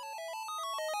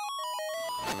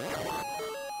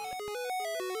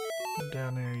 Get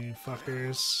down there, you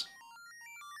fuckers.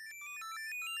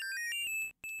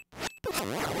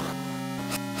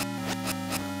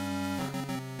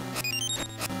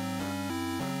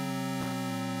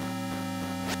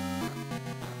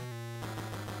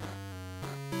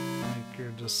 Make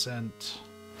your descent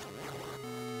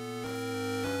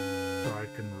so I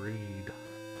can read.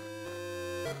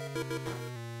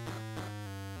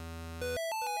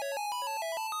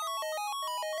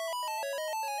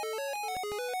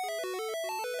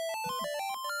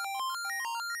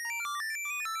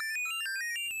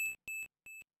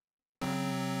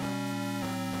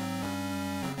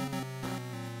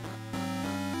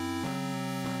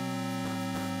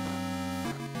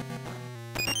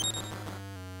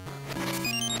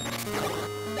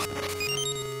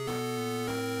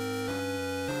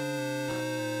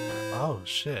 Oh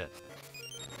shit,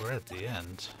 we're at the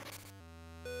end.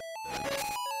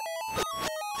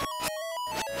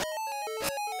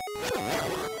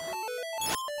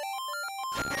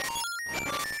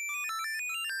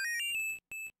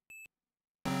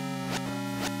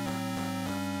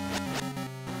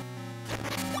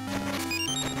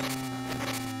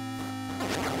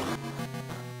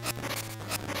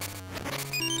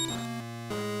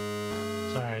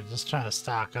 Sorry, just trying to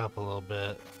stock up a little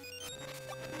bit.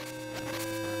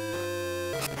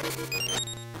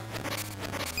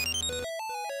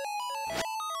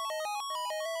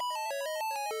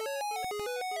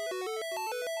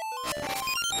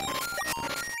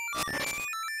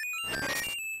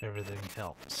 Everything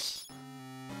helps.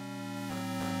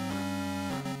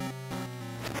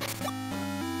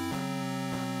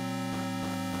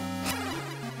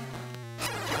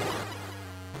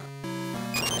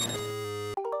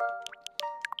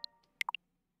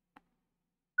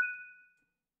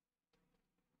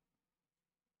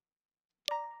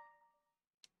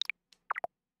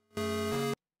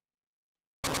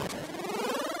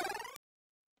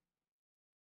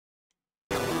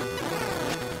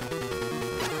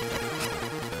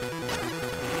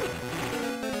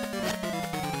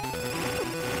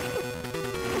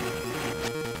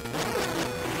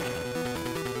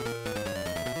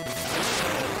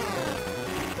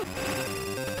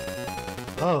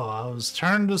 Oh, I was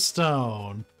turned to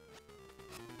stone.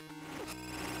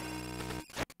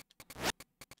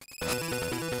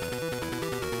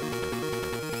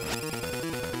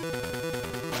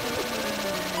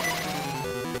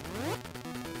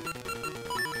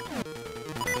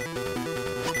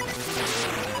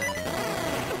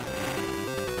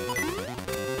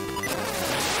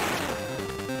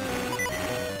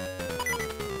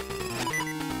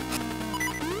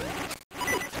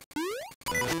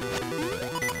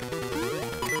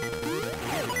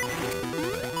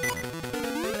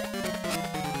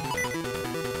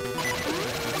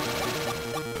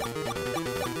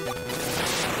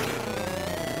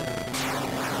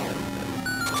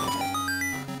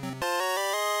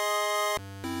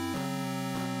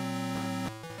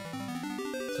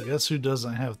 So guess who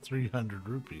doesn't have 300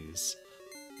 rupees?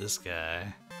 This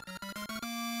guy.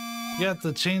 got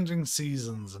the changing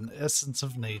seasons and essence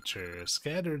of nature.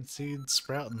 Scattered seeds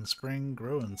sprout in spring,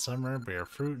 grow in summer, bear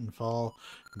fruit in fall,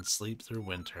 and sleep through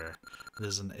winter. It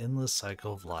is an endless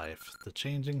cycle of life. The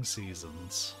changing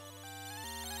seasons.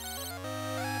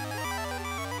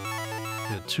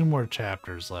 We have 2 more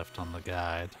chapters left on the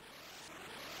guide.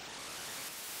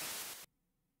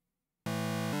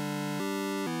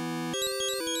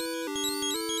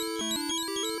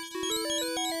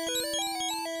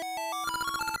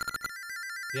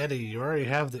 Yeti, you already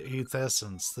have the 8th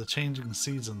essence. The changing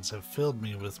seasons have filled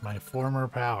me with my former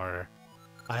power.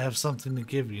 I have something to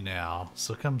give you now,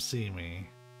 so come see me.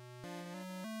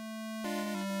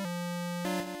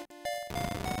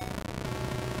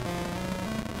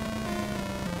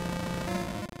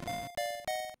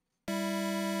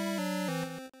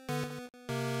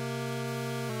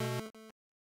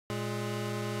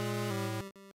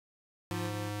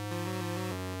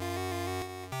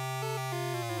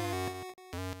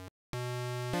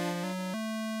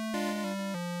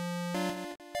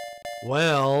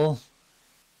 Well,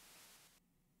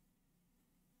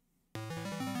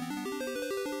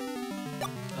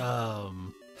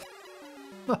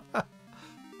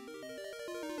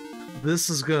 this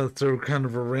is gonna throw kind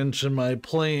of a wrench in my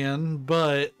plan,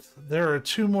 but there are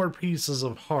 2 more pieces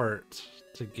of heart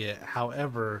to get.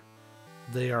 However,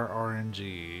 they are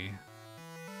RNG.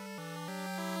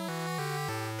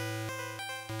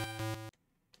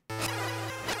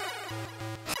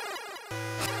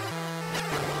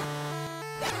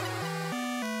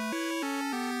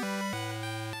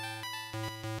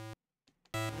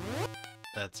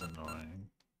 That's annoying.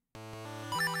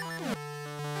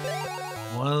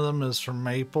 One of them is from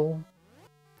Maple.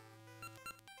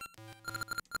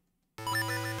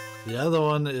 The other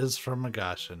one is from a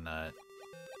Gasha Nut.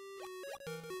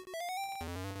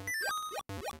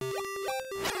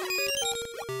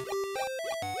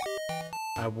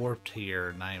 I warped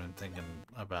here, not even thinking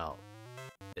about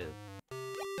it.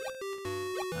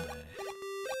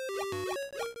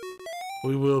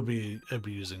 We will be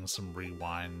abusing some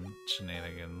rewind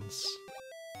shenanigans.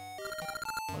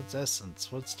 What's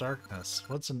essence? What's darkness?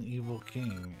 What's an evil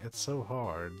king? It's so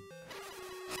hard.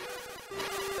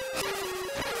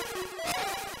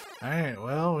 Alright,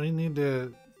 well, we need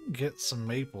to get some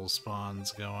maple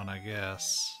spawns going, I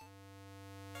guess.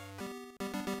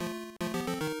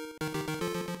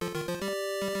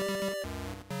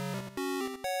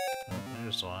 Oh,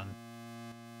 there's one.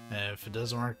 And if it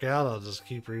doesn't work out, I'll just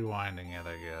keep rewinding it,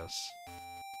 I guess.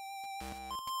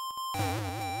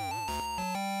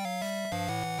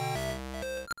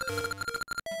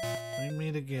 We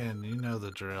meet again, you know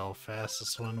the drill.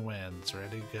 Fastest one wins.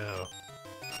 Ready, go.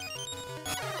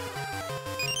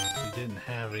 You didn't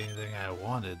have anything I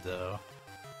wanted, though.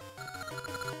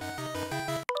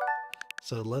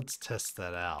 So let's test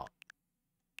that out.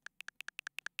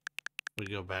 We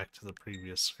go back to the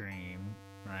previous screen,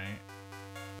 right?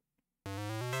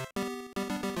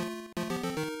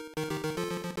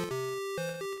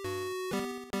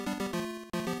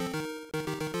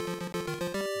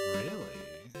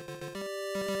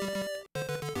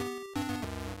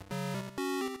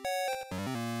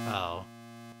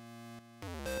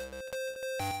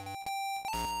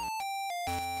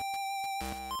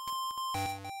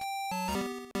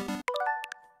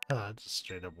 I just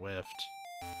straight up whiffed.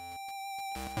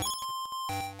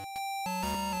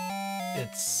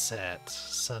 It's set,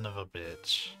 son of a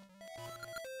bitch.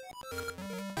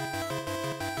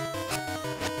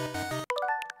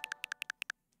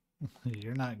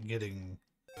 You're not getting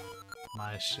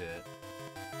my shit.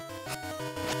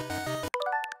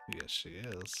 Yes, she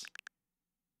is.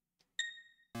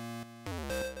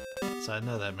 So I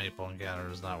know that maple encounter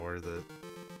is not worth it.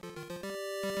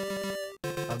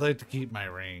 I'd like to keep my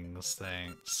rings,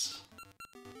 thanks.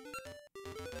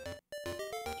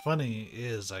 Funny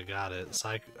is I got it,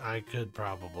 so I could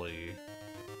probably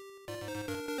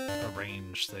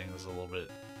arrange things a little bit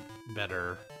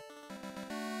better.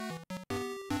 Wait,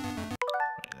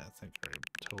 I think I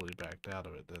totally backed out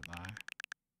of it, didn't I?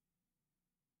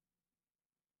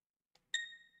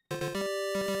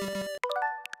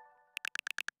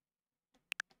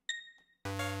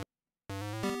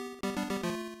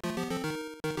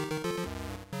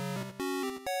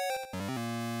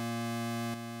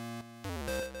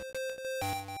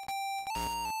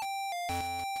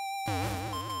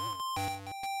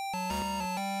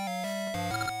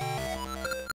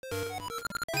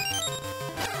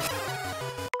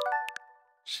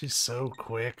 She's so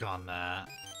quick on that.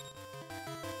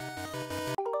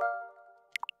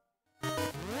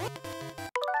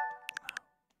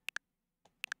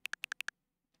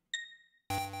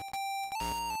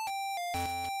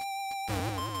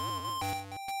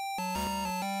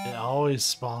 always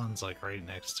spawns like right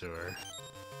next to her.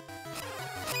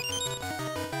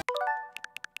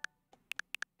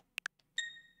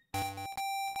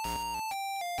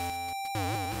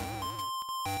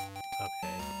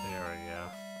 Okay, there we go.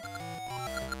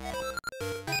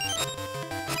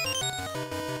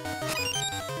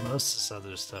 Most of this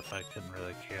other stuff I couldn't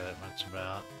really care that much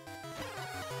about.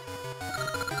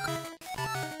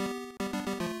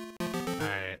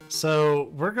 Alright, so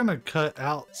we're gonna cut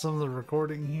out some of the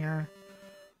recording here,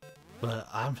 but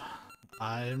I'm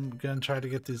gonna try to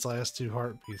get these last 2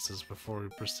 heart pieces before we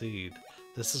proceed.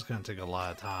 This is gonna take a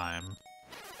lot of time,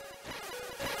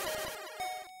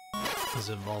 because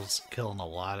it involves killing a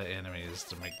lot of enemies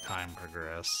to make time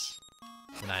progress.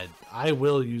 And I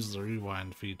will use the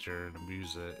rewind feature and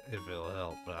abuse it if it'll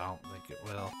help, but I don't think it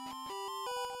will.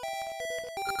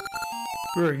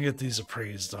 We're gonna get these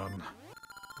appraised on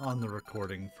the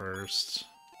recording first.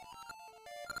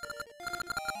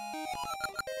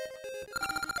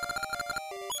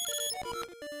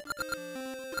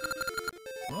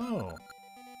 Whoa.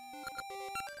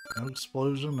 No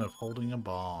explosion of holding a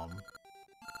bomb.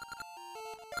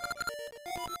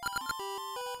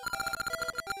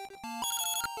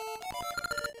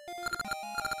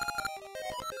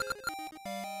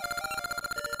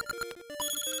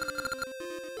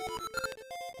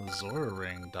 Zora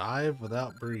ring. Dive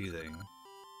without breathing.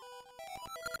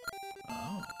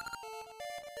 Oh.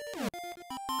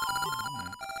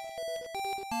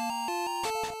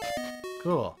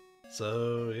 Cool.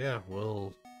 So yeah,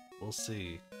 we'll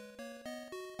see.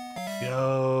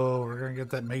 Yo, we're gonna get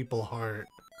that maple heart.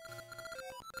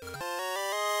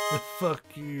 Fuck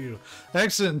you.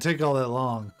 Actually, didn't take all that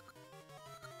long.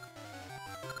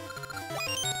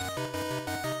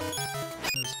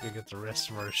 Let's go get the rest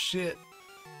of our shit.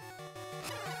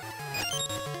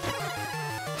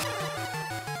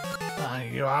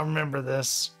 I remember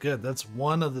this. Good, that's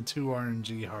one of the 2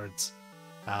 RNG hearts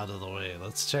out of the way.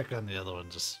 Let's check on the other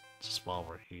one just while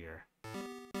we're here.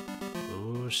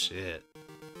 Oh shit.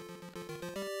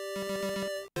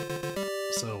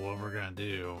 So what we're gonna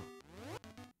do...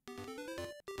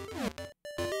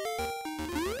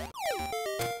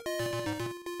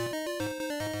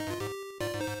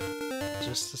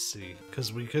 just to see,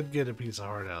 because we could get a piece of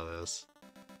heart out of this.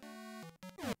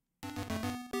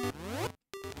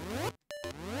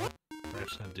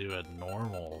 Gonna do a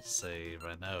normal save.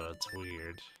 I know, it's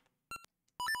weird.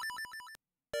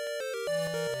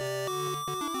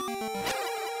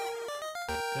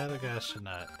 Gotta gosh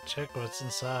nut. Check what's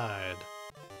inside.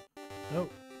 Nope.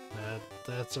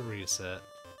 That's a reset.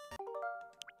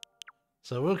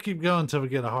 So we'll keep going until we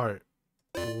get a heart.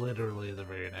 Literally the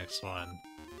very next one.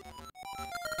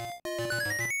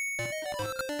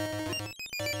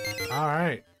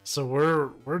 Alright, so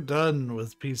we're done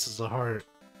with pieces of heart.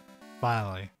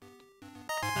 Finally.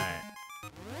 Alright.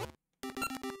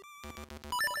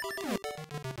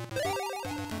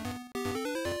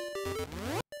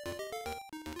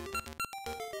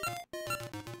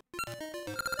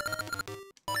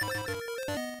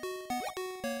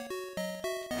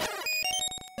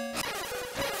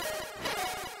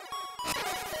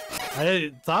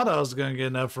 I thought I was gonna get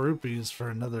enough rupees for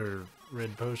another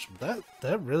red potion.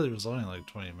 That really was only like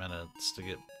 20 minutes to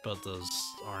get both those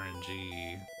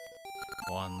RNG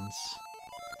ones.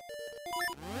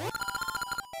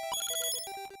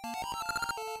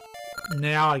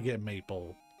 Now I get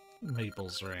Maple's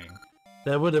ring.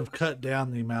 That would have cut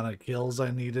down the amount of kills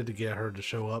I needed to get her to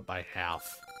show up by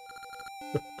half.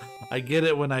 I get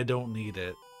it when I don't need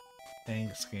it.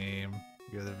 Thanks, game.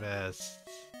 You're the best.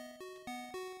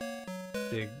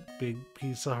 Big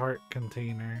piece of heart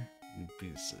container. You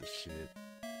piece of shit.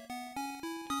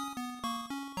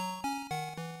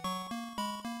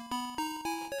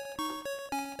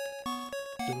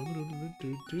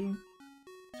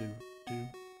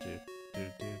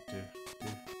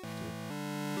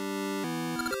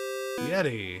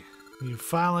 Yeti, you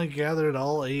finally gathered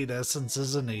all 8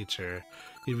 essences of nature.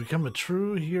 You become a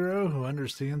true hero who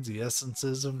understands the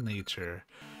essences of nature.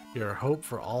 You're a hope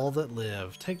for all that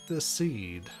live. Take this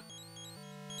seed.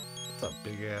 That's a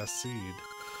big ass seed.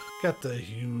 Got the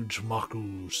huge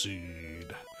Maku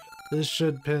seed. This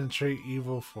should penetrate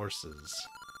evil forces.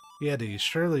 Yeti,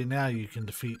 surely now you can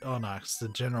defeat Onox, the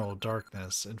General of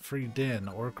Darkness, and free Din,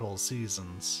 Oracle of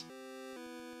Seasons.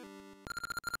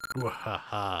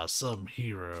 Wahaha, some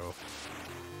hero.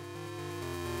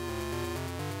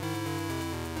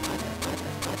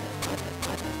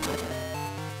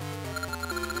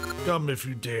 Come if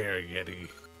you dare, Yeti.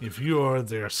 If you are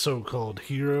their so-called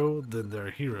hero, then their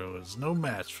hero is no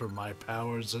match for my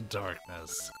powers of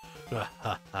darkness.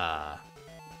 Wahaha.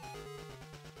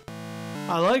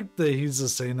 I like that he's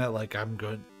just saying that like I'm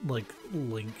good, like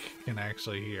Link can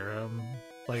actually hear him.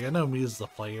 Like I know me as the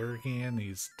player can,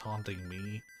 he's taunting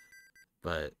me,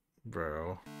 but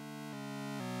bro.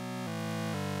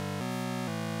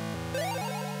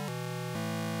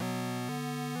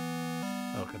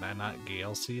 Oh, can I not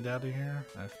Gale Seed out of here?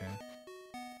 Okay.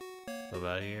 What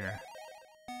about here?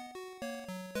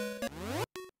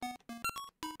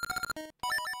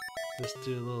 Just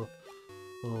do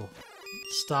a little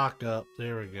stock up.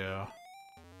 There we go.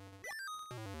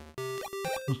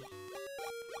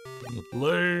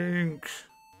 Link,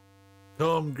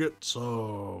 come get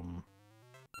some,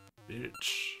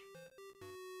 bitch.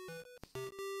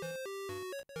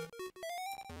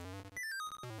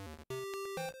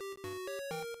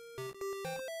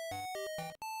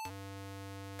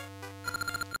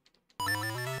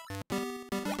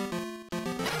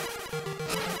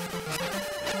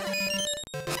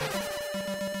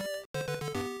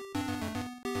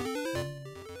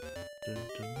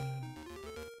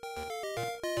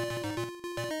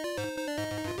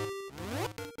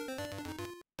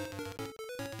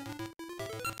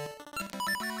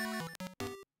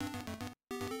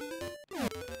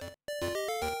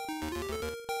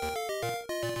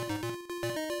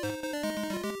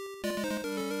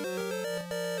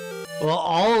 Well,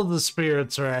 all of the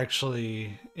spirits are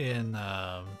actually in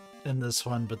this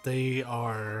one, but they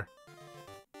are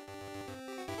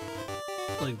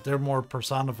like they're more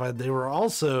personified. They were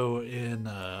also in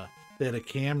they had a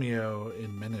cameo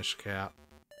in Minish Cap.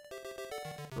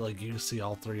 Like you see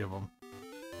all three of them,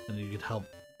 and you could help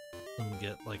them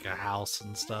get like a house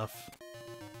and stuff.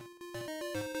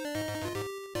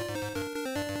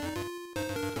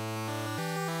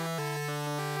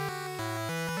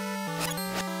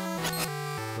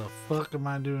 What the fuck am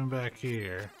I doing back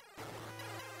here?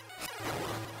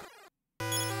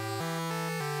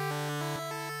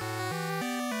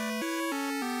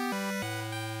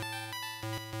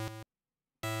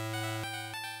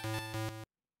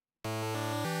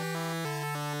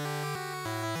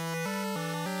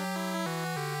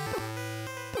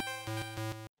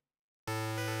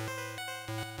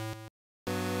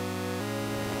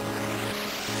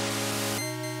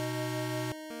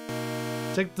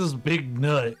 Take this big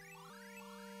nut.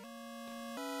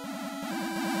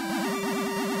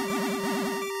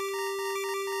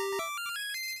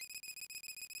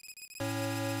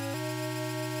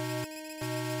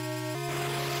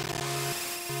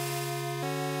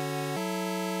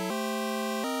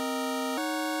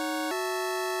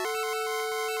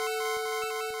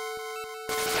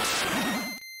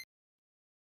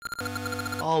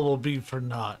 All will be for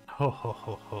naught. Ho ho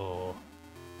ho ho.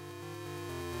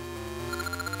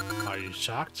 Are you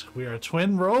shocked? We are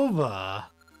twin Rova,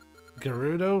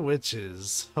 Gerudo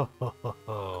witches. Ho ho ho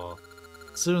ho.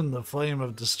 Soon the flame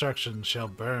of destruction shall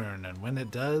burn, and when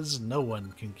it does, no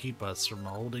one can keep us from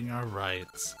holding our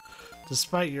rights.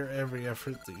 Despite your every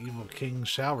effort, the evil king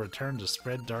shall return to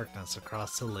spread darkness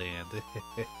across the land.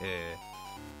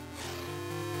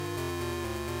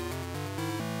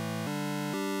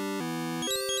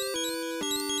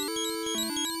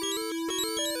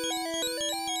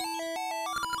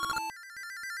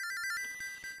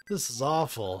 This is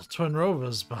awful. Twin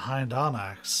Rova's behind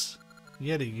Onyx.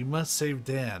 Yeti, you must save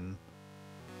Dan.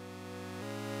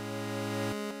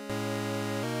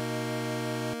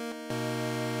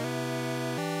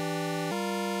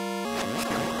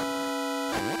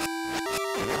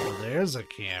 Well, there's a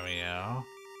cameo.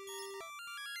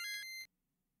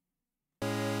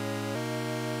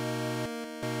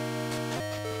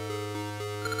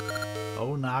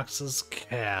 Onyx's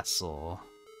castle.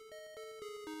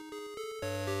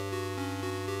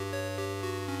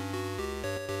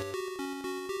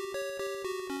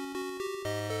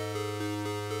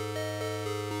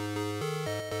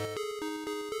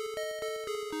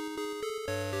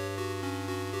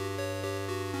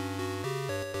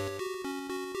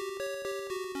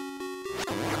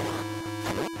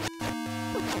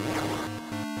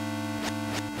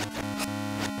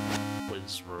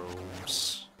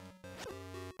 Robes.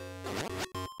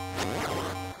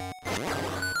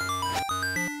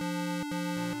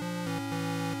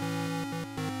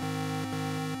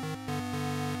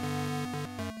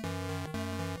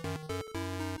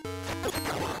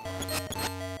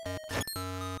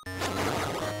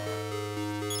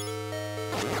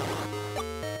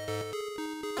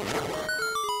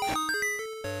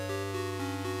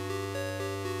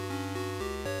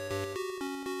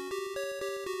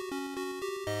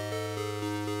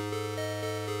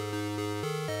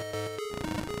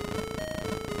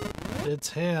 It's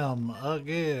him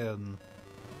again.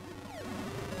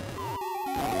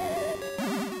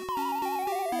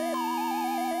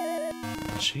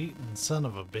 Cheating son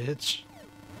of a bitch.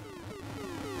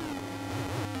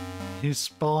 He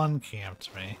spawn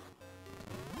camped me.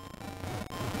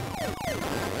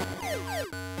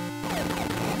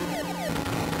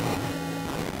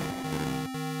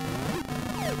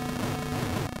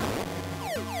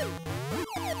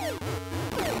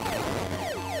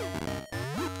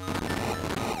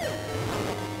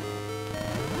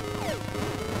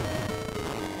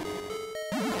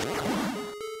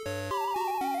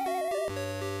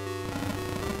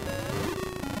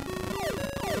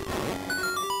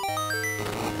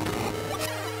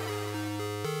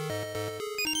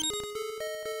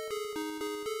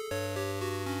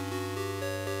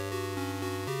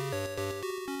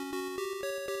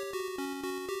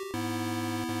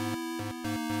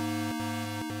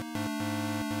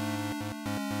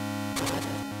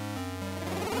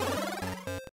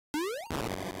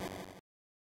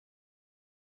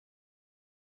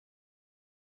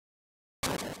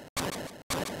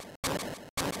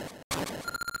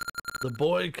 The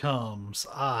boy comes,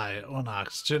 I,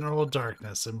 Onox, General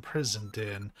Darkness, imprisoned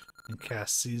in, and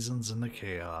cast seasons into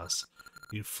chaos.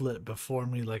 You flit before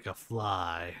me like a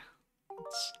fly.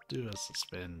 Let's do a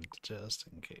suspend just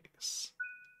in case.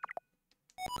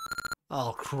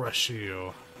 I'll crush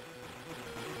you.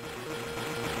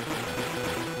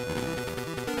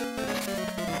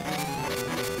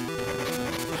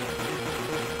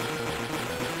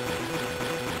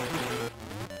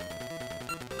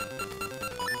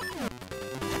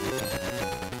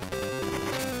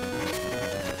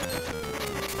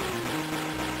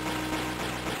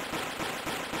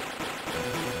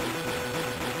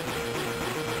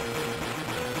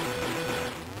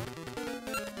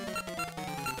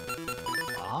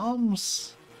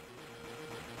 Bombs?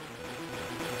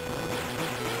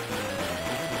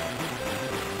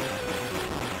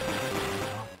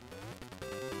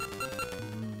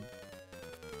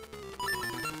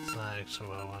 That's not actually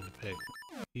what I wanted to pick.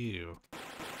 You.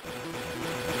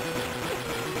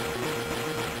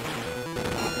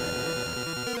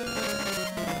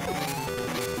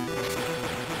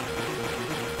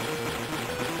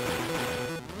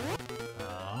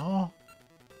 Oh.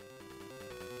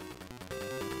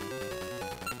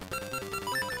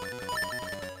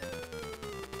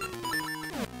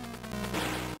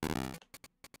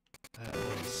 That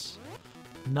was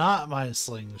not my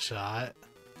slingshot.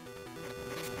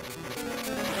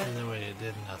 Either way, it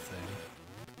did nothing.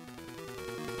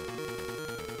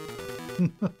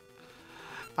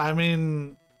 I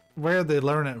mean, where'd they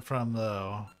learn it from,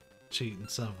 though? Cheating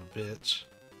son of a bitch.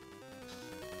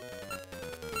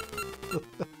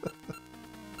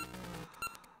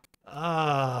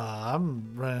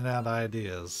 I'm running out of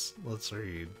ideas. Let's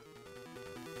read.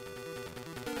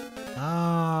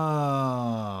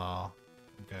 Oh,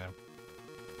 okay.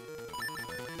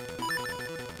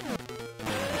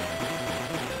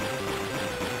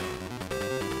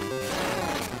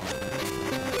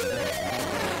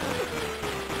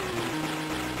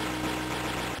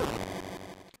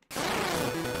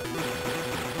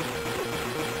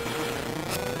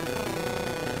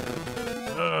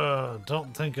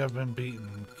 Don't think I've been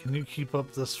beaten. Can you keep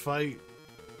up this fight?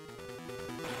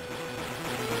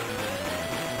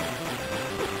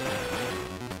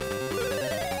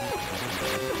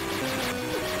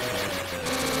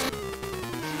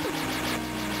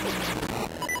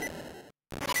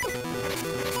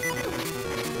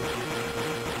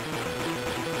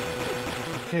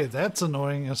 Okay, that's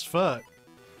annoying as fuck.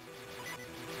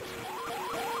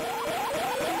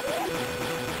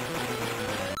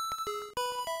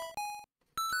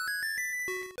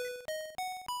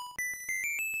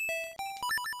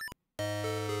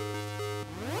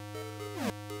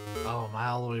 Oh, am I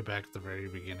all the way back at the very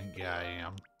beginning? Yeah, I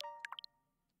am.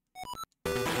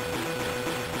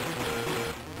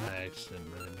 I actually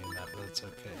didn't really mean that, but it's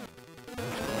okay.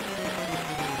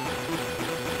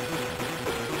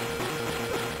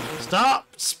 Stop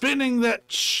spinning that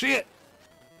shit!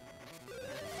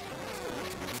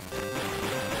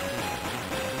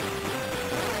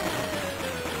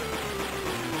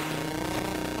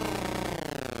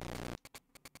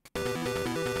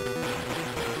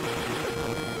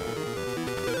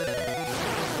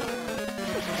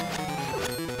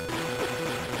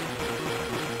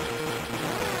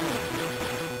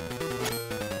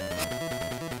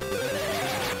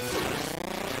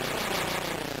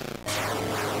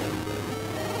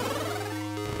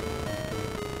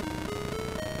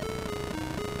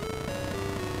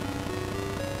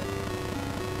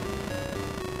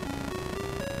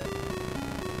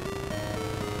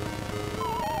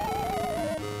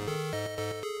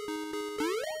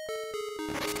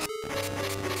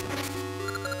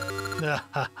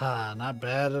 Not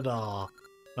bad at all.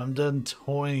 I'm done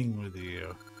toying with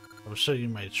you. I'll show you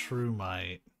my true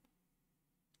might.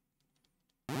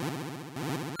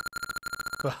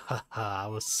 I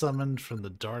was summoned from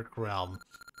the dark realm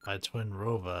by Twin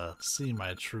Rova. See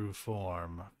my true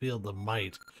form. Feel the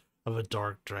might of a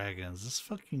dark dragon. Is this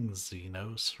fucking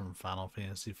Xenos from Final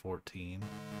Fantasy XIV?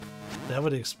 That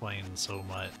would explain so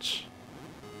much.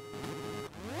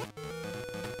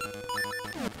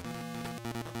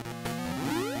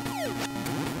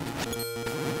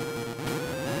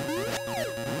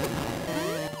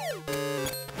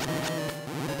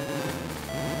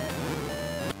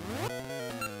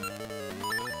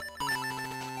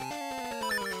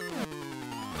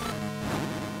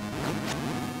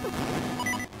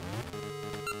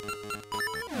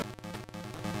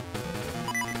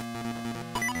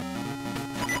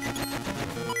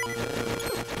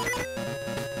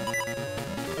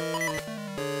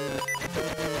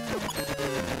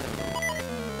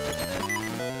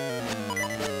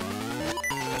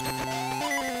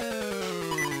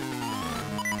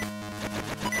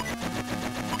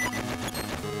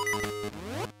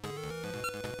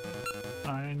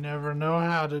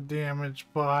 To damage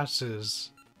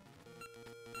bosses.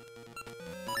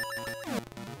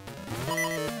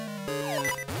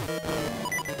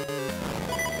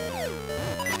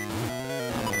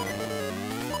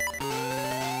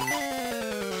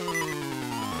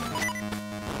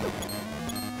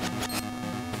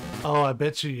 Oh, I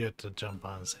bet you have to jump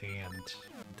on his hand.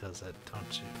 He does that,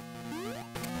 don't you?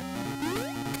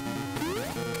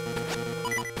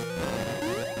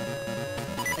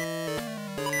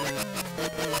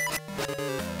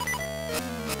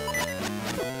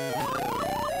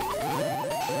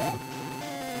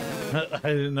 I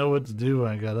didn't know what to do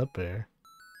when I got up there.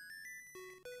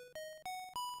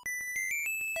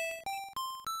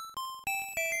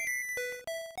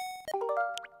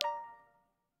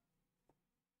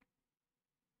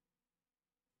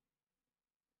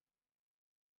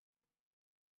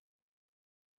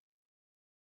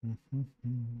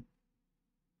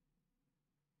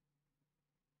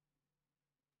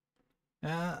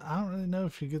 Yeah, I don't really know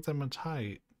if you get that much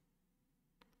height.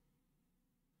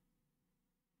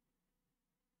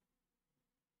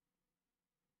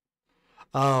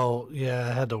 Oh, yeah,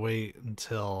 I had to wait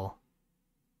until...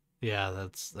 Yeah,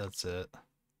 that's it.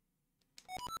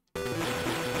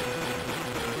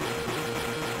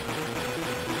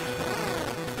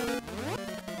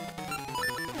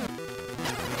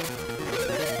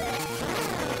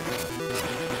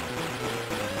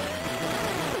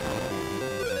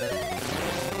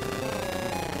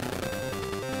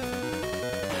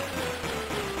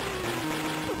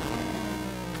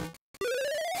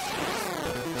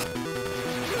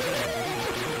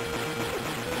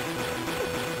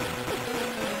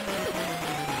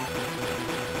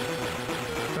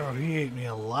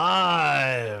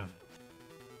 Alive.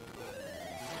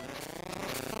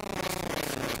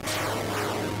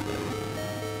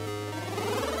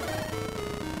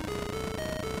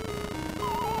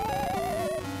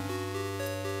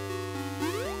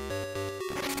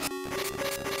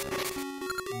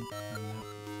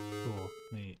 Cool,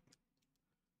 neat.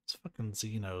 It's fucking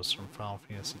Xenos from Final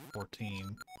Fantasy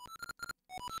XIV.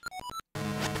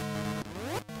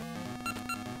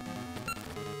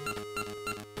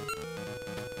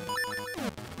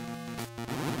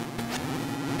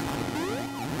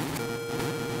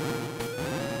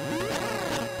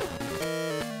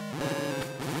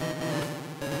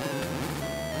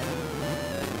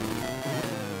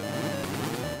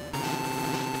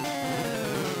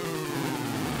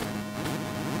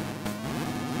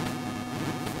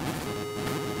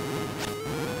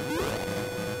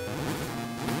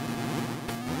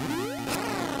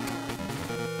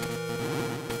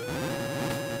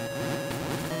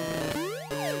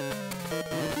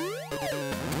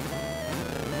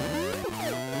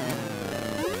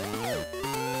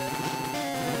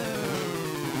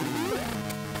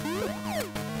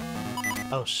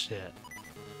 Oh shit.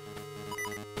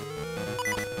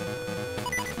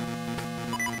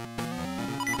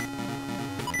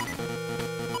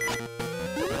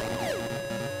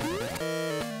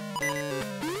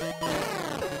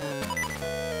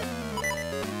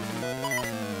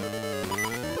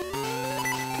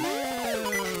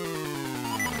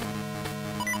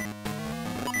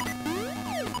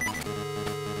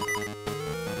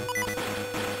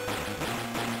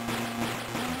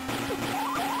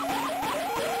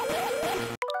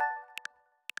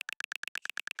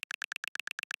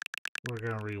 We're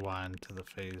gonna rewind to the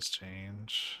phase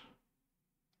change.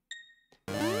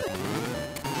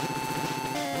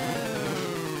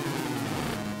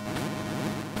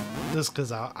 Just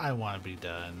because I want to be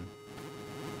done.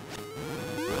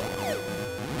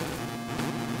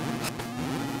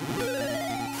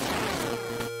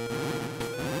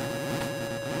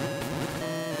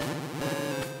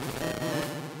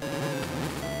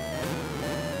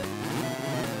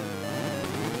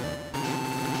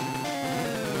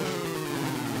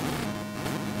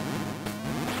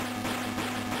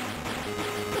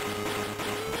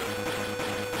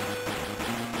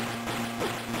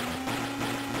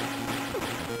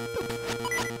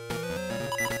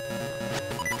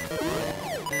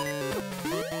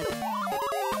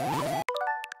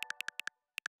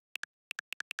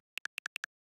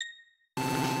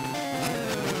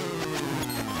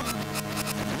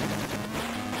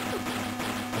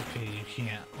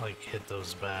 Hit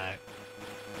those back.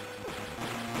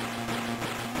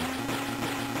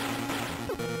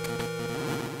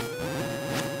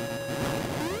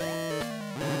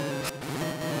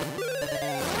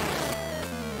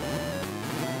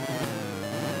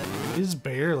 He's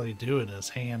barely doing his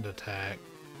hand attack.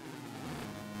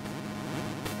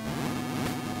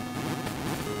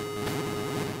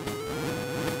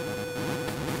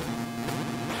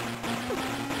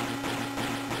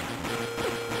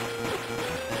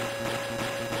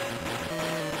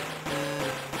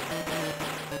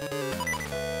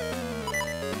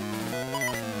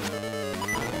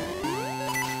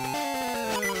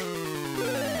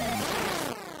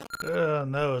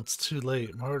 No, it's too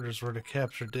late. My orders were to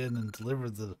capture Din and deliver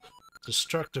the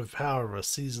destructive power of a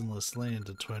seasonless land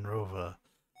to Twinrova.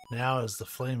 Now, as the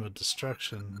flame of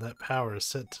destruction, that power is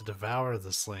set to devour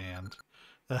this land.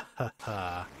 Ha ha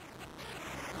ha.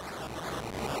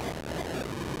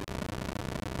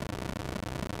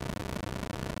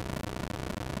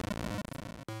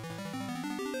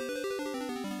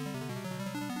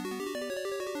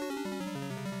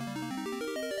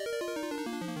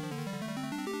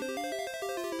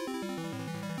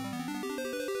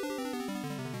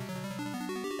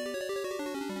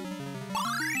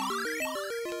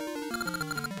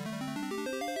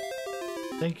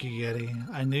 Thank you,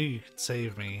 Yeti. I knew you could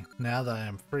save me. Now that I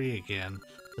am free again,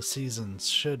 the seasons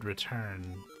should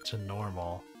return to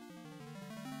normal.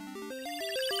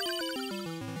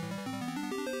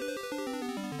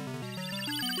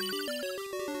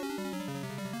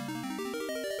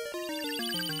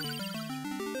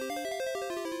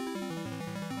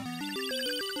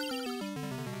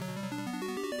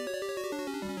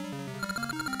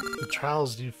 The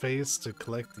trials you face to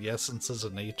collect the essences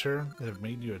of nature have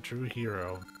made you a true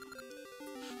hero.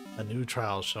 A new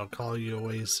trial shall call you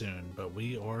away soon, but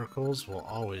we oracles will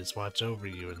always watch over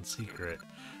you in secret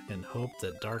and hope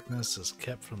that darkness is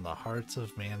kept from the hearts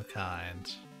of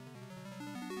mankind.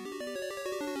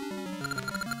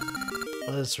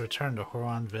 Let us return to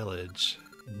Horon Village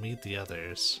and meet the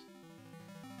others.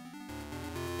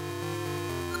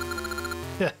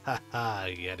 Ha ha,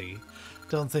 Yeti.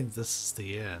 Don't think this is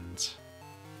the end.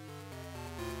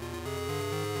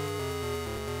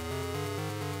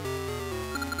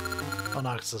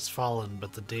 Onox has fallen,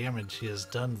 but the damage he has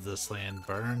done to this land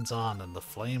burns on in the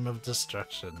flame of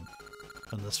destruction.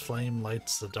 When this flame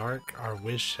lights the dark, our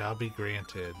wish shall be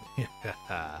granted. Ha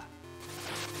ha.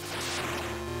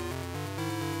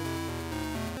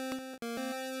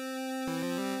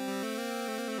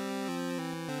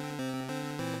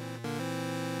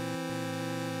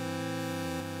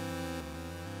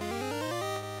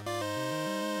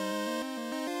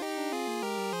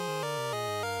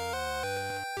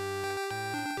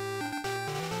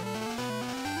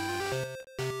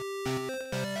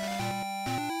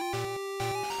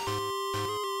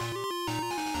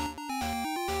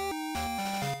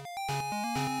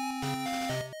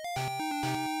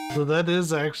 So that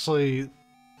is actually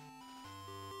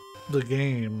the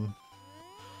game,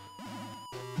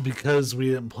 because we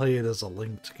didn't play it as a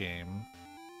linked game.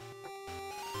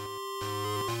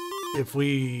 If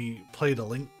we played a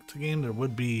linked game, there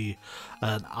would be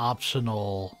an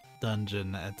optional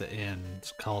dungeon at the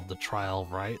end called the Trial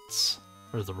of Rites,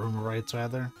 or the Room of Rites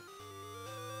rather,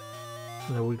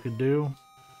 that we could do.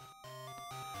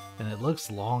 And it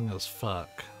looks long as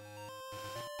fuck.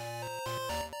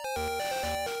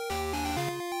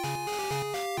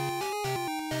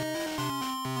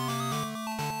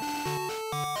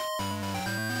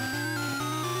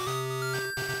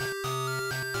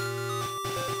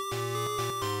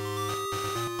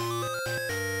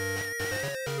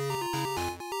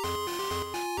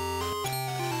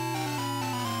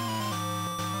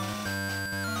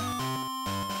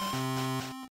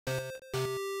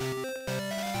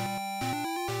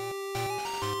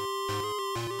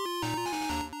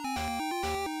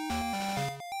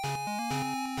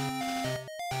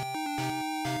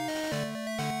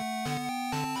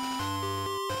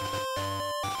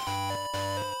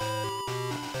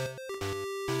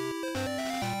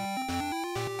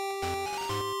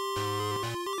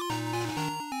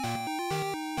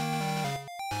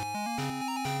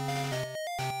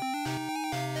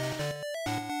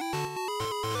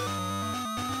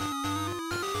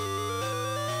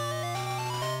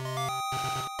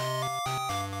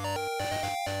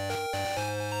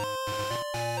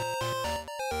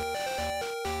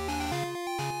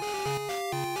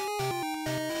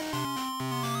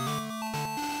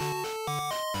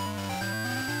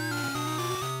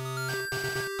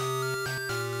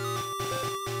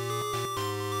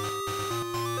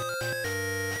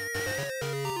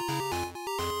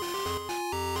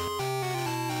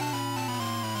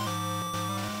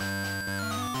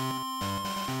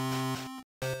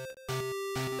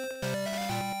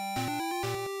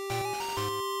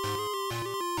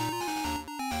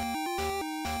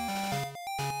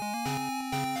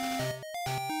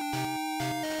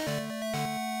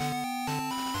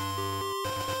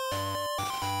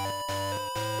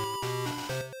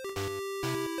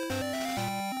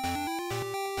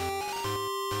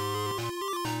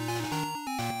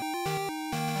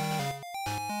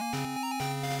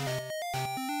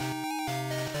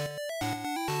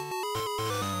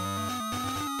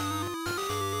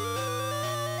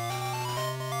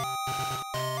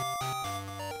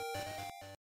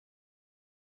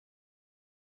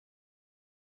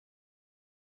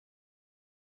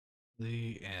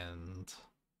 The end.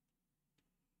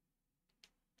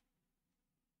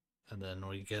 And then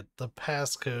we get the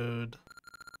passcode.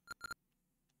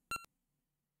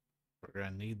 We're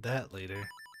gonna need that later.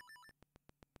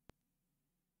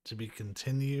 To be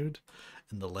continued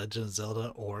in the Legend of Zelda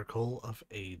Oracle of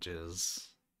Ages.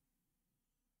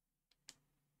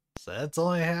 So that's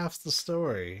only half the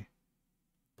story.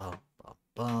 Bum, bum,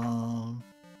 bum.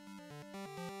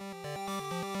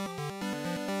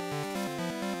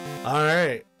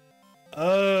 Alright.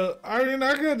 I mean,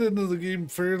 I got into the game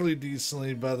fairly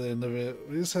decently by the end of it.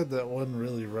 We just had that one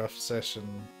really rough session.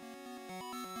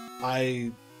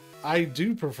 I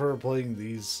do prefer playing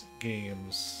these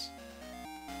games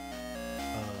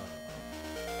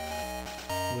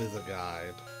with a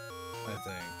guide, I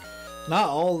think. Not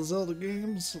all the Zelda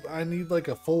games I need like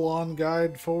a full-on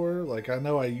guide for. Like, I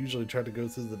know I usually try to go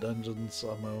through the dungeons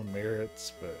on my own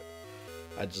merits, but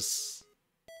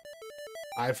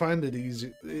I find it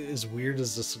easy. As weird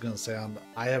as this is going to sound,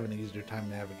 I have an easier time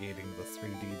navigating the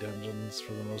 3D dungeons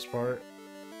for the most part.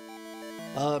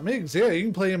 Migs, yeah, you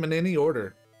can play them in any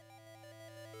order.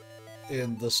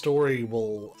 And the story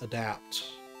will adapt.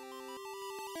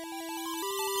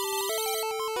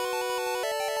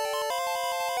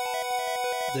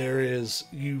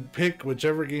 You pick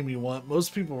whichever game you want.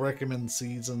 Most people recommend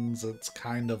Seasons. It's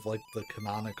kind of like the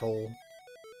canonical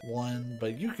one,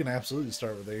 but you can absolutely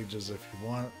start with Ages if you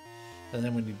want. And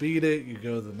then when you beat it, you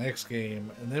go to the next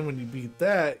game. And then when you beat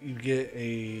that, you get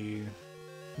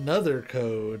another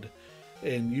code,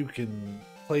 and you can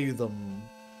play them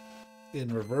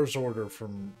in reverse order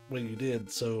from what you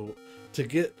did. So to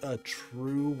get a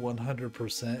true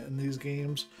 100% in these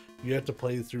games, you have to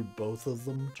play through both of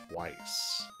them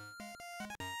twice.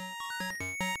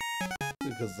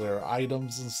 Because there are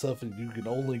items and stuff that you can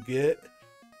only get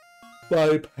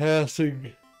by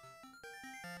passing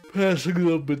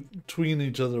them between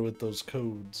each other with those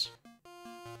codes.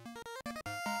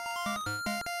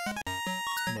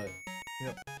 But,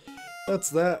 yep. That's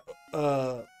that.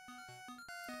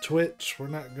 Twitch, we're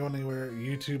not going anywhere.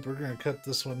 YouTube, we're going to cut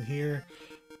this one here.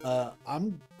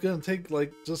 I'm going to take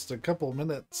like just a couple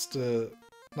minutes to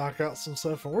knock out some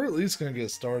stuff, and we're at least going to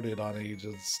get started on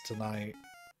Ages tonight.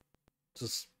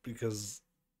 Just because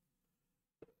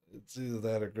it's either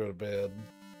that or go to bed,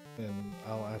 and I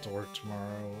don't have to work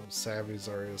tomorrow. Savvy's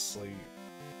already asleep.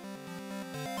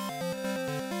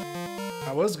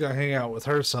 I was going to hang out with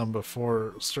her some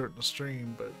before starting the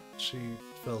stream, but she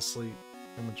fell asleep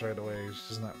and went right away.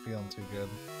 She's not feeling too good,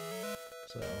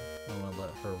 so I'm going to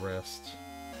let her rest.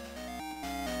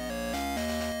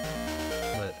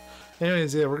 But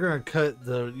anyways, yeah, we're going to cut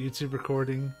the YouTube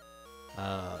recording.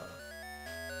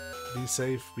 Be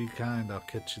safe, be kind. I'll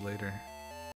catch you later.